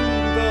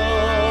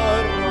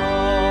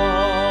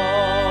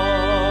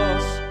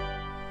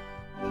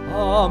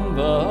am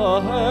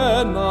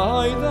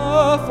ddyhenau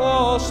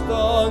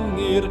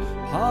ddyffostangir,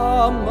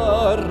 am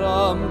yr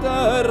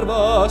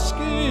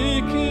amderfysgu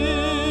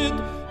cyd,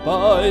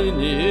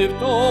 baenif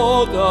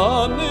dod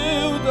yn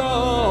yw dy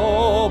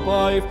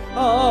obaith,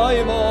 a'i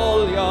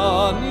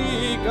folian i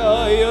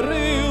gair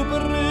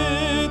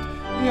rhywbryd.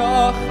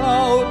 Iach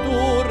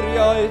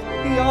awdwriaeth,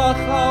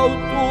 iach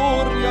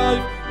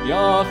awdwriaeth,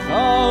 iach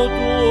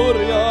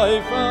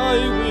awdwriaeth,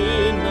 a'i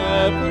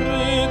wyneb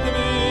rydfyd.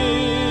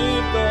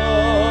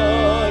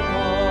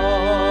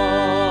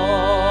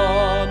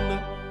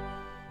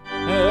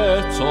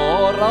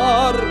 Eto'r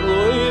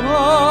arglwydd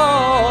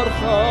a'r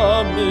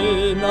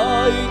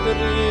chaminau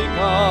drig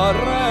ar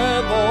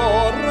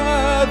efo'r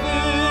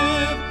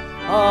eddydd,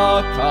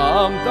 ac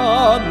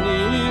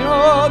amdani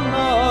yn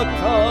y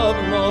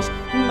cyfnos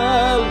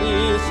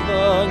melys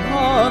fy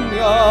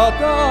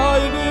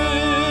nghaniadau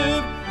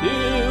fydd.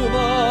 Dyw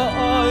fy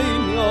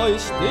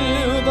einioes,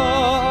 dyw fy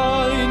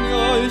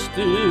einioes,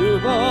 dyw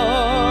fy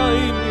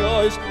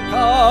einioes,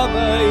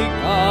 cafeu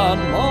gan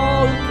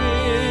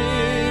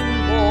molgyn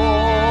bo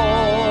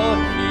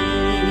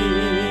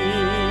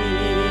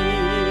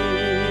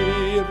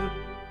hir.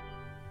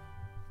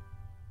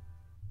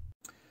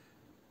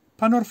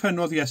 Pan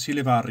orffennodd Iesu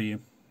lefaru,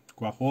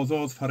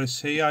 gwahoddodd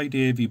Phariseiaid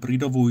ef i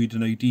bryd o fwyd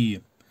yn ei dŷ.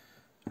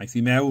 Aeth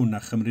i mewn a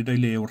chymryd ei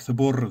le wrth y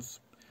bwrdd.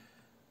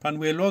 Pan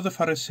welodd y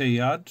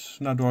Phariseiad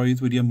nad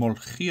oedd wedi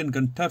ymolchi yn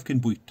gyntaf cyn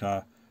bwyta,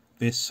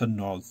 fe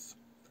synnodd.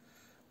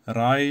 Yr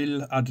ail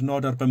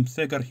adnod ar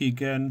 15 ar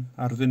 20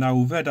 a'r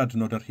 19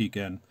 adnod ar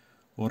 20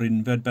 o'r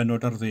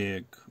 11 ar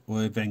 10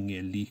 o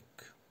Efengil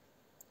Luc.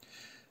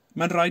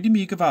 Mae'n rhaid i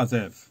mi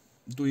gyfaddef.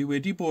 Dwi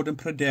wedi bod yn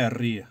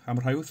pryderu am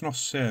rhai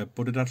wythnosau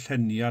bod y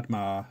darlleniad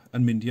yma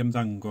yn mynd i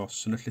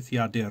ymddangos yn y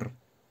llythiadur.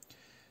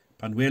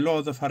 Pan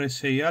welodd y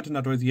Phariseiad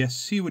nad oedd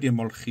Iesu wedi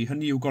ymolchi,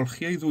 hynny yw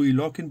golchi ei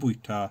ddwylo cyn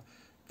bwyta,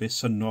 fe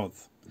synnodd,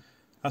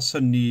 a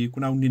synnu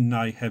gwnawn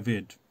ninnau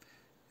hefyd,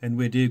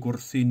 enwedig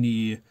wrth i ni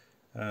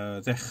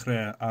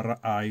ddechrau ar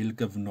ail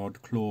gyfnod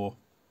clo.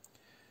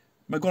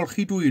 Mae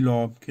golchi dwylo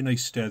cyn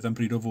eistedd am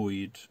bryd o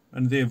fwyd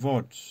yn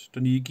ddefod,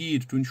 dyn ni i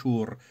gyd dwi'n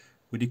siŵr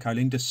wedi cael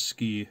ein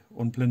dysgu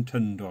o'n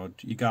blentyndod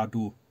i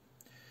gadw.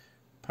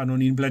 Pan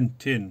o'n i'n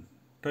blentyn,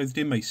 doedd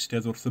dim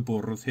eistedd wrth y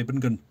bwrdd heb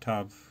yn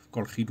gyntaf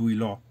golchi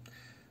dwylo,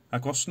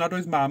 ac os nad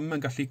oedd mam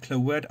yn gallu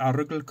clywed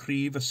arogl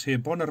cryf y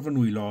sebon ar fy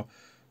nwylo,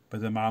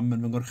 bydde mam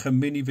yn fy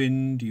ngorchymyn i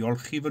fynd i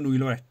olchi fy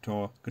nwylo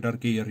eto gyda'r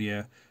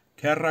geiriau,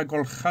 cer a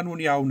golchan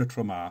nhw'n iawn y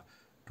tro ma,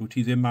 dwi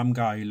ti ddim am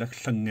gael eich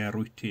llynger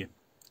wyt ti.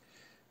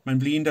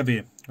 Mae'n blin da fi,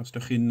 os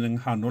ydych chi'n yng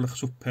nghanol eich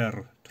swper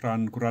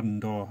tra'n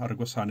gwrando ar y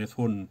gwasanaeth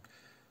hwn.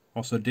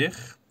 Os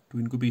ydych,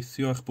 dwi'n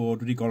gobeithio eich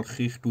bod wedi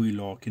golchi'ch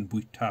dwylo cyn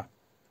bwyta.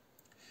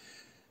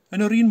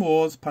 Yn yr un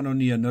modd pan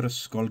o'n i yn yr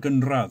ysgol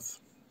gynradd,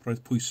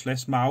 roedd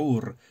pwysles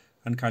mawr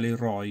yn cael ei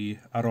roi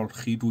ar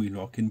olchi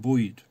dwylo cyn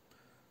bwyd.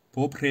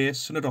 Pob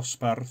pres yn y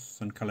dosbarth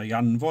yn cael ei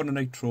anfon yn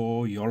ei tro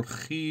i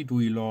olchi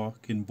dwylo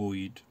cyn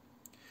bwyd.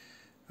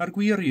 A'r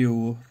gwir yw,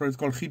 roedd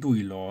golchi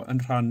dwylo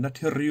yn rhan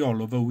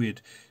naturiol o fywyd,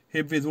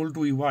 heb feddwl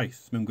dwywaith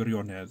mewn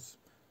gwirionedd,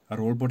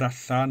 ar ôl bod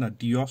allan a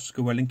diosg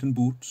y Wellington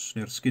boots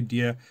neu'r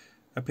sgidiau,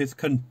 y peth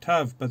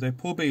cyntaf byddai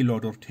pob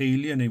aelod o'r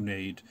teulu yn ei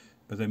wneud,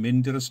 byddai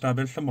mynd i'r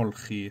ystafell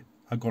ymolchi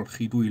a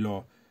golchi dwylo,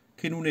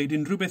 cyn wneud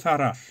unrhyw beth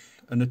arall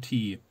yn y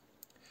tŷ.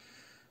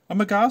 Ond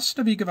mae gas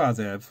da fi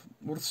gyfaddef,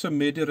 wrth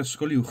symud i'r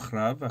ysgol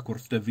uwchradd ac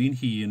wrth dyfu'n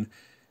hun,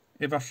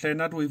 efallai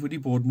nad wyf wedi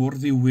bod mor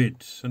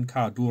ddiwyd yn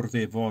cadw'r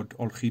ddefod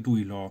olchi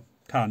dwylo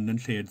tan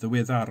yn lled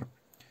ddiweddar.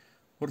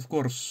 Wrth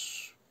gwrs,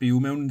 byw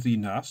mewn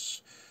ddinas,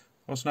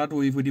 os nad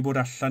wyf wedi bod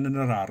allan yn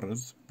yr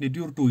ardd, nid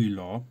yw'r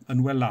dwylo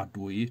yn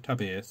weladwy ta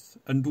beth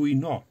yn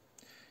dwyno.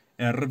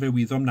 Fe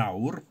wyddom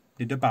nawr,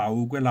 nid y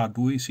baw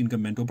gweladwy sy'n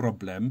gymaint o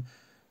broblem,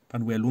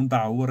 pan welwn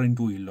bawr ein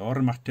dwylo,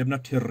 yr ymateb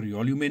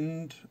naturiol yw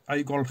mynd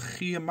a'i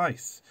golchi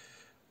ymaith,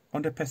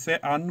 ond y pethau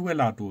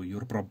anweladwy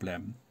yw'r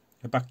broblem,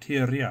 y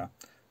bacteria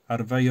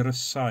a'r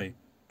feirysau,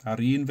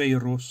 a'r un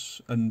feirws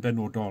yn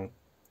benodol.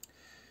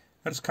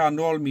 Ers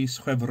canol mis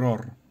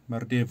Chwefror,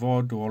 mae'r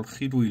defod o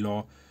olchi dwylo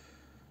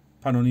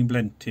pan o'n i'n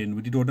blentyn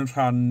wedi dod yn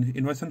rhan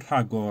unwaith yn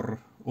rhagor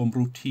o'n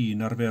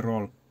rwtîn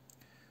arferol.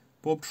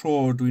 Bob tro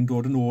dwi'n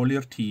dod yn ôl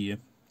i'r tŷ,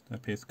 y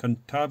peth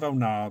cyntaf a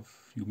wnaf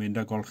yw mynd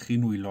â golchi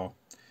nwylo,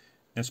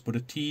 nes bod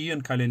y tŷ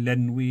yn cael ei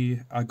lenwi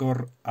ag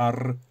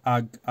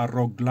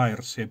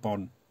aroglau'r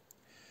sebon.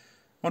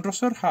 Ond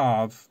dros yr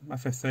haf, mae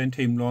phethau'n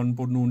teimlo'n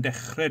bod nhw'n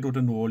dechrau dod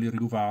yn ôl i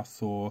ryw fath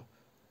o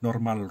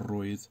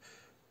normalrwydd.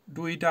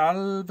 Dwi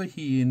dal fy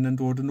hun yn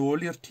dod yn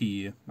ôl i'r tŷ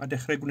a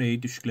dechrau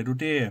gwneud disgled o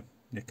de,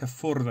 neu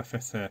cyffwrdd a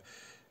phethau,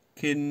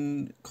 cyn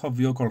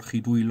cofio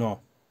golchi dwylo.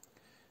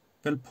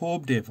 Fel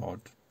pob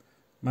defod,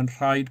 mae'n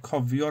rhaid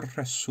cofio'r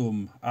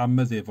rheswm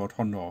am y ddefod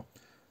honno,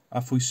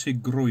 a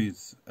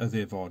phwysigrwydd y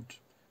ddefod,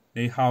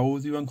 neu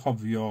hawdd yw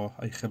anghofio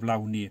ei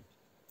chyflawni.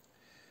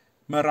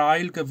 Mae'r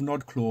ail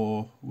gyfnod clo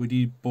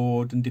wedi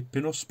bod yn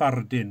dipyn o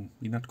sbardun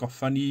i'n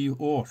atgoffa ni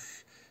oll,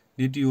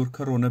 nid yw'r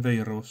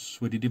coronavirus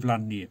wedi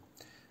diflannu,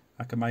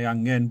 ac y mae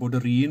angen bod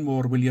yr un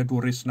mor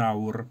wyliadwrus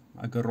nawr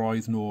ag yr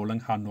oedd nôl yng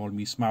nghanol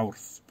mis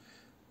Mawrth.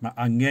 Mae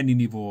angen i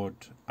ni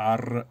fod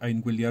ar ein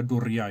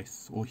gwyliadwriaeth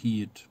o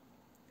hyd.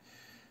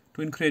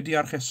 Dwi'n credu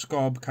ar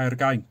chesgob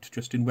Caergaint,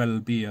 Justin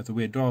Welby, a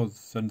ddywedodd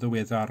yn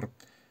ddiweddar,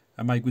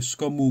 y mae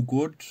gwisgo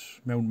mwgwd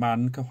mewn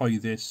man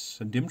cyhoeddus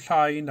yn dim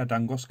llai na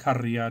dangos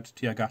cariad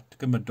tuag at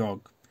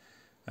gymydog.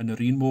 Yn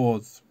yr un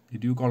modd,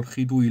 nid yw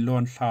golchi dwylo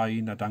yn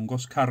llai na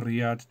dangos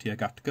cariad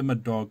tuag at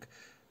gymydog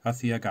a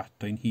tuag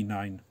at ein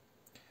hunain.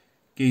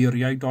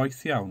 Geiriau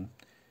doeth iawn,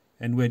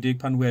 enwedig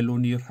pan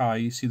welwn ni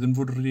rhai sydd yn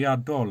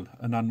fwriadol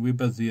yn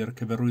anwybyddu'r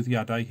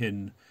cyfarwyddiadau hyn,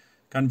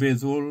 gan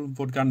feddwl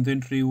fod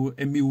ganddynt rhyw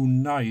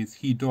emiwnaidd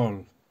hudol,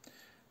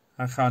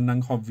 a chan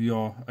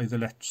anghofio ei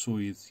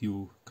ddyletswydd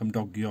yw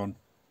cymdogion.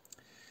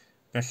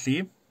 Felly,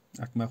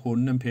 ac mae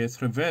hwn yn peth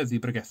rhyfedd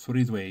i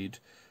bregethwr i ddweud,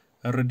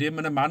 yr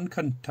ydym yn y man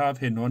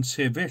cyntaf heno yn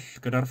sefyll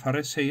gyda'r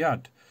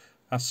phariseiad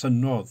a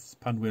synodd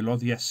pan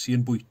welodd Iesu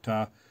yn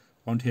bwyta,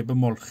 ond heb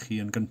ymolchi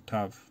yn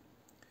gyntaf.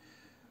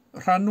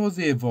 Rhan o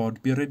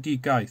ddefod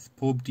buredigaeth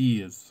pob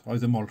dydd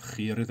oedd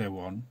ymolchi yr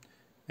Iddewon,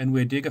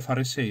 enwedig y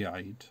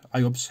phariseiaid,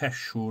 a'i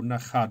obsesiwn a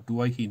chadw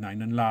ei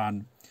hunain yn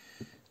lân.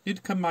 Nid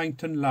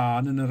cymaint yn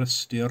lân yn yr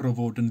ystyr o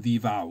fod yn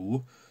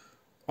ddifaw,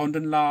 ond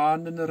yn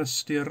lân yn yr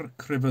ystyr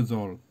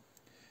crefyddol.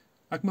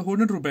 Ac mae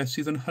hwn yn rhywbeth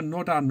sydd yn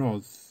hynod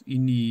anodd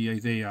i ni ei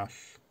ddeall.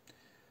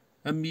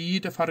 Y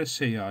myd y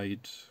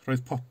phariseiaid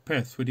roedd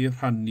popeth wedi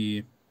rhannu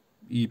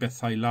i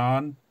bethau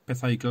lân,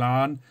 bethau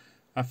glân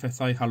a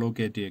phethau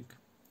halogedig.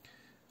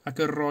 Ac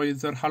yr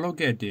roedd yr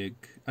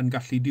halogedig yn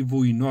gallu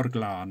difwyno'r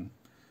glân,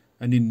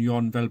 yn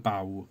union fel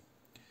baw.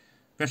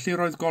 Felly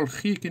roedd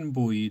golchi cyn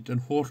bwyd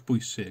yn holl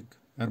bwysig,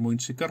 mwyn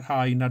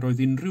sicrhau nad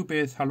oedd unrhyw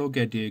beth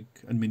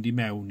halogedig yn mynd i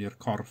mewn i'r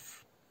corff.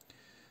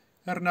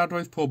 Nad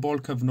oedd pobl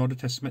cyfnod y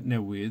Testament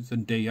Newydd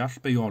yn deall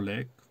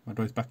bioleg,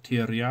 nad oedd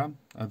bacteria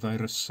a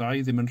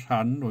feirysau ddim yn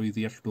rhan o'i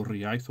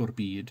ddealltwriaeth o'r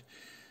byd,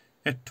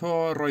 eto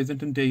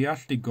roeddent yn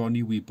deall digon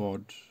i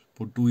wybod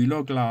bod dwylo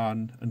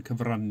glân yn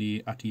cyfrannu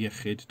at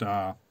iechyd da.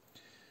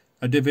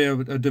 Y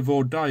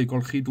defodau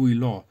golchi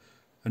dwylo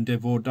yn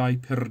defodau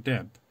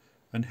pyrdeb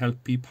yn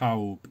helpu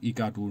pawb i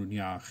gadw'n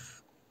iach.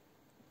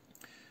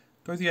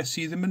 Doedd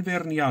Iesu ddim yn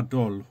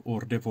feirniadol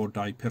o'r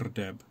defodau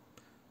pyrdeb.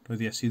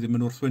 Roedd Iesu ddim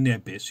yn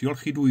wrthwynebus i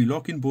olchi dwylo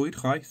cyn bwyd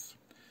chwaith.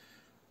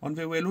 Ond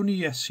fe welwn ni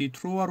Iesu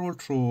tro ar ôl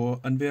tro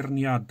yn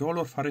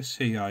feirniadol o'r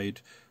Phariseiaid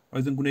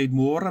oedd yn gwneud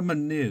môr a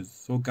mynydd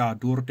o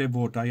gadw'r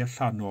defodau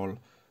allanol,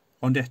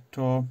 ond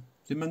eto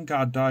ddim yn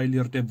gadael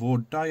i'r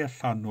defodau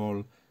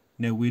allanol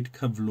newid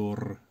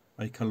cyflwr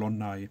a'i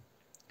cylonnau.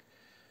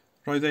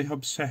 Roedd ei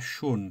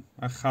obsesiwn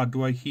a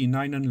chadw ei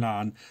hunain yn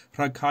lan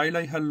rhag cael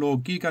ei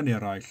hylogi gan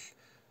eraill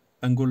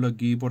yn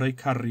golygu bod ei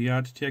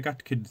cariad tuag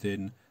at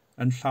Cuddyn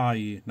yn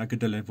llai nag y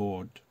dylai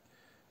fod,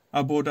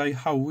 a bod ei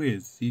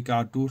hawydd i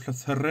gadw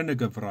llythyren y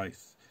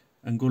gyfraith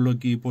yn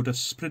golygu bod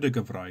ysbryd y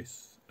gyfraith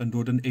yn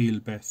dod yn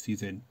eilbeth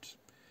iddynt.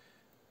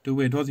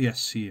 Dywedodd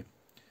Iesu,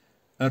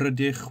 yr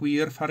ydych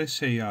wir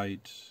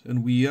Phariseiaid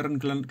yn wir yn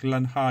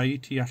glanhau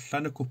tu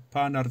allan y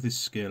cwpan a'r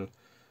ddisgyl,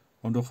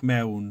 ond o'ch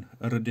mewn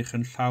yr ydych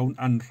yn llawn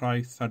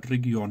anrhaeth a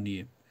drigioni,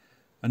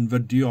 yn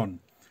fydion,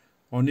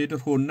 ond nid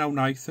yr hwn a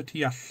wnaeth y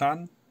tu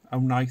allan, a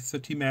wnaeth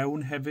y tu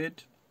mewn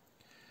hefyd.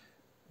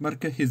 Mae'r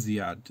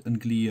gyhuddiad yn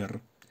glir,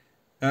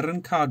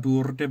 yn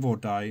cadw'r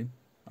defodau,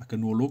 ac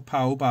yn olwg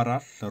pawb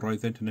arall yr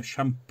oeddent yn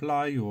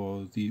esiamplau o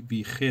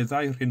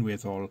ddicheddau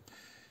rhinweddol,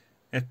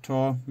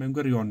 eto mewn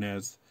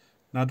gwirionedd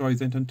nad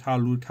oeddent yn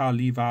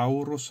talu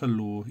fawr o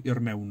sylw i'r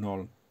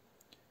mewnol.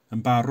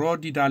 Yn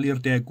barod i dalu'r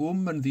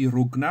degwm yn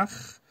ddirwgnach,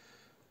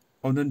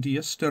 ond yn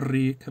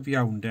diastyru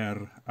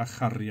cyfiawnder a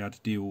chariad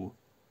Duw.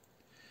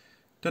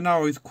 Dyna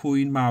oedd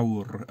cwyn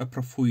mawr y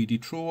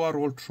proffwydi tro ar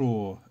ôl tro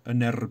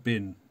yn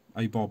erbyn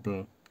ei bobl,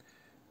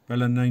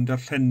 fel yn ein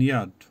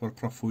darlleniad o'r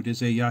proffwyd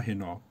Eseia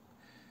heno.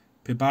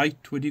 Pe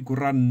bait wedi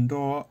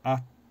gwrando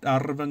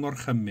ar fy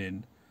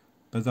ngorchymyn,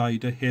 byddai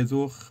dy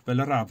heddwch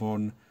fel yr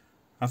afon,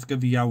 ath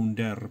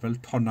gyfiawnder fel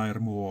tonnau'r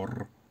môr.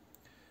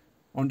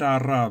 Ond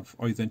araf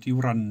oeddent i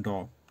wrando,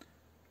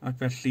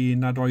 ac felly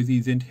nad oedd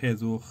iddynt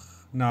heddwch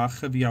na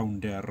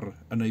chyfiawnder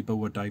yn ei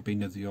bywydau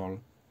beunyddiol.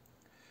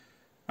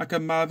 Ac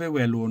yma fe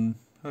welwn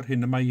yr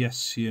hyn y mae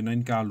Iesu yn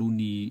ein galw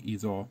ni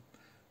iddo,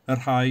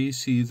 yr rhai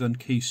sydd yn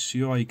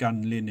ceisio ei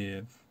ganlyn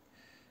ef.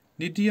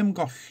 Nid i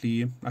ymgolli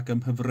ac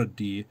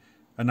ymhyfrydu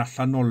yn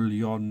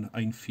allanolion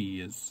ein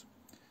ffydd.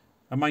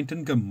 A maent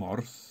yn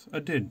gymorth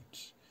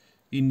ydynt,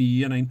 i ni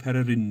yn ein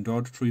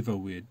pererindod trwy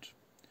fywyd.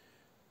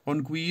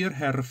 Ond gwir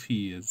her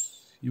ffydd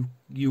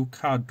yw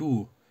cadw,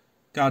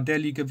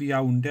 gadael i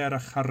gyfiawnder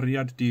a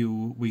chariad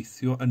Duw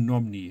weithio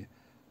ynom ni,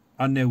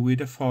 a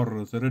newid y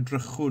ffordd yr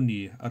edrychwn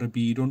ni ar y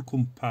byd o'n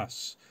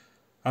cwmpas,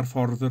 a'r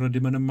ffordd yr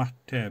ydym yn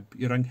ymateb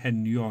i'r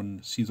anghenion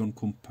sydd o'n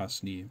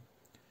cwmpas ni.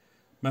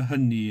 Mae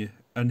hynny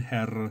yn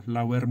her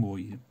lawer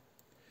mwy.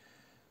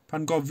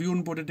 Pan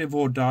gofiwn bod y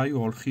defodau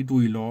o olchi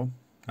dwylo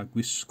a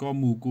gwisgo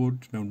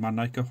mwgwd mewn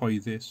mannau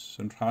cyhoeddus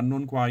yn rhan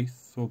o'n gwaith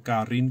o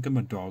garu'n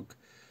gymydog,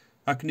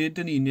 ac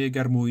nid yn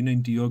unig mwyn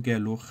ein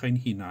diogelwch ein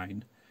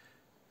hunain,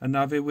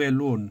 yna fe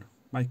welwn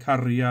mae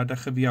cariad a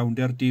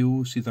chyfiawnder Duw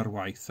sydd ar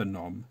waith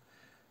ynom,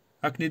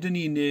 ac nid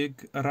yn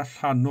unig yr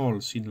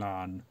allanol sy'n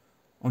lan,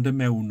 ond y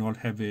mewnol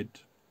hefyd.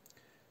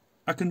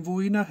 Ac yn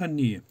fwy na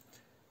hynny,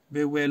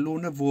 fe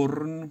welwn y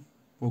fwrn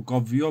o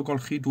gofio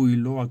golchi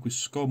dwylo a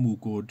gwisgo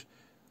mwgwd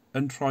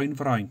yn troi'n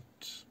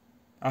fraint,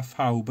 a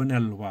phawb yn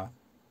elwa.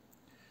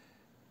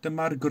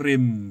 Dyma'r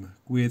grym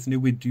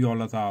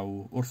gweddnewidiol a ddaw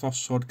wrth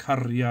osod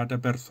cariad a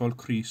berthol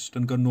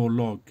Crist yn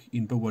ganolog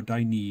i'n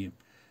bywydau ni,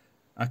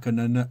 ac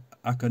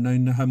yn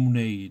ein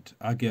hymwneud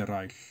ag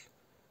eraill.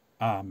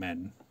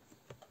 Amen.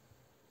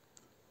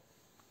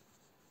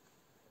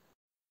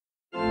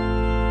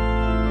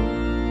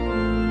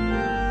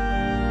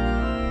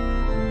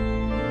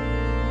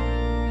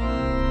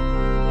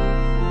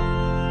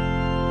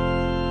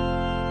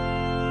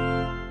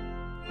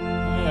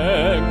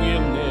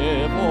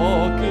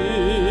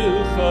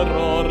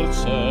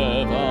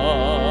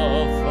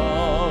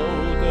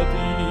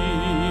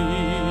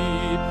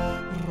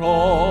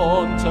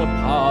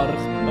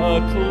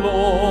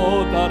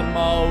 Clod ar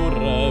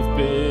mawref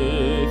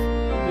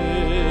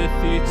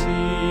byth i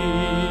ti.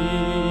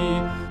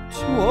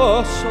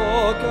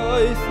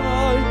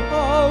 Twysogaethau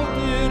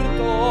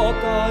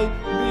awdurdodau,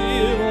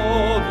 mil o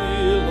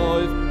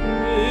filoedd,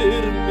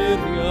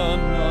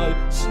 murmuriannau,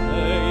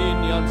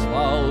 steiniant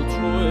fal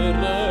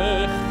trwy'r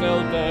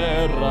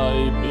uchelderau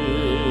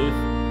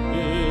byth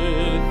i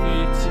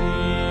ti.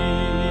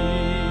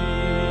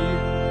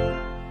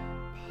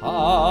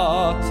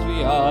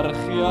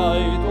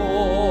 Patriarchiaid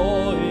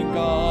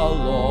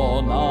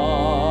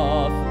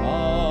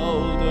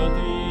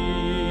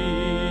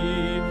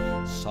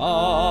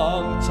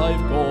Sant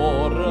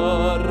gor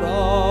yr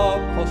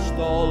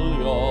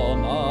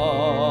apostolion a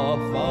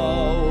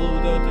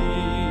fawd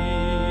ydi.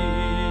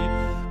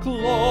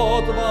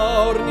 Clod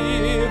fawr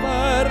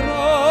nifer y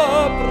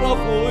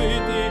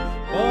proffwydi,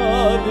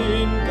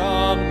 byddin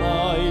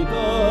gannaid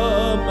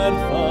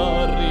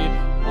ymerthyru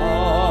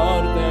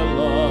ar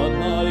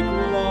delynau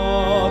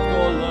gwlad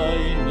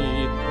goleuni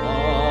a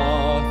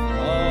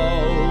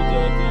fawd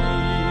ydi.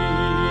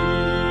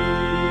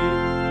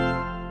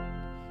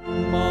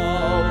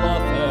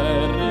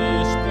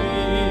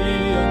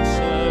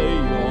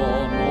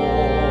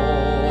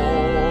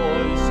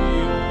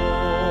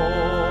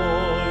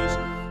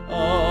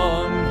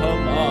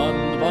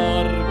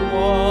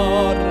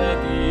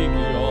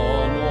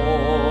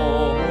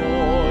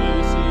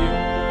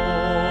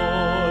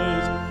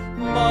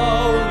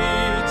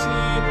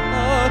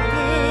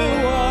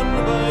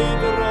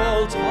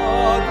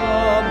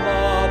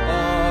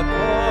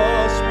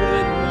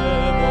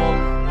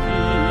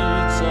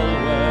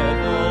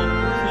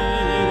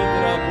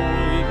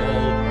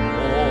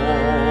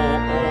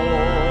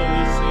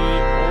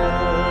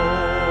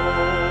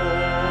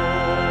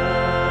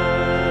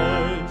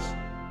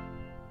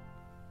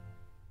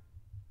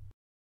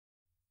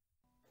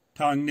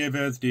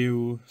 angnefedd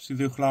Duw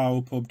sydd i'w chlaw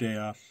pob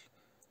deall,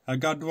 a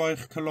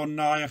gadwa'ch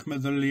calonnau a'ch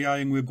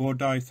meddyliau yng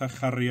ngwybodaeth a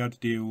chariad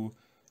Duw,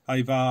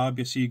 a'i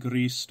fab Iesu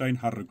Grist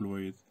a'n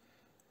harglwydd,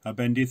 a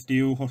bendith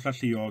Duw holl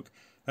alluog,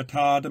 y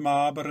tad y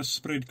mab yr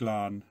ysbryd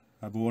glân,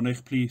 a fôn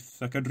eich plith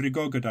ac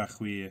adrigo gyda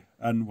chwi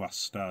yn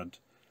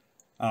wastad.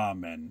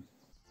 Amen.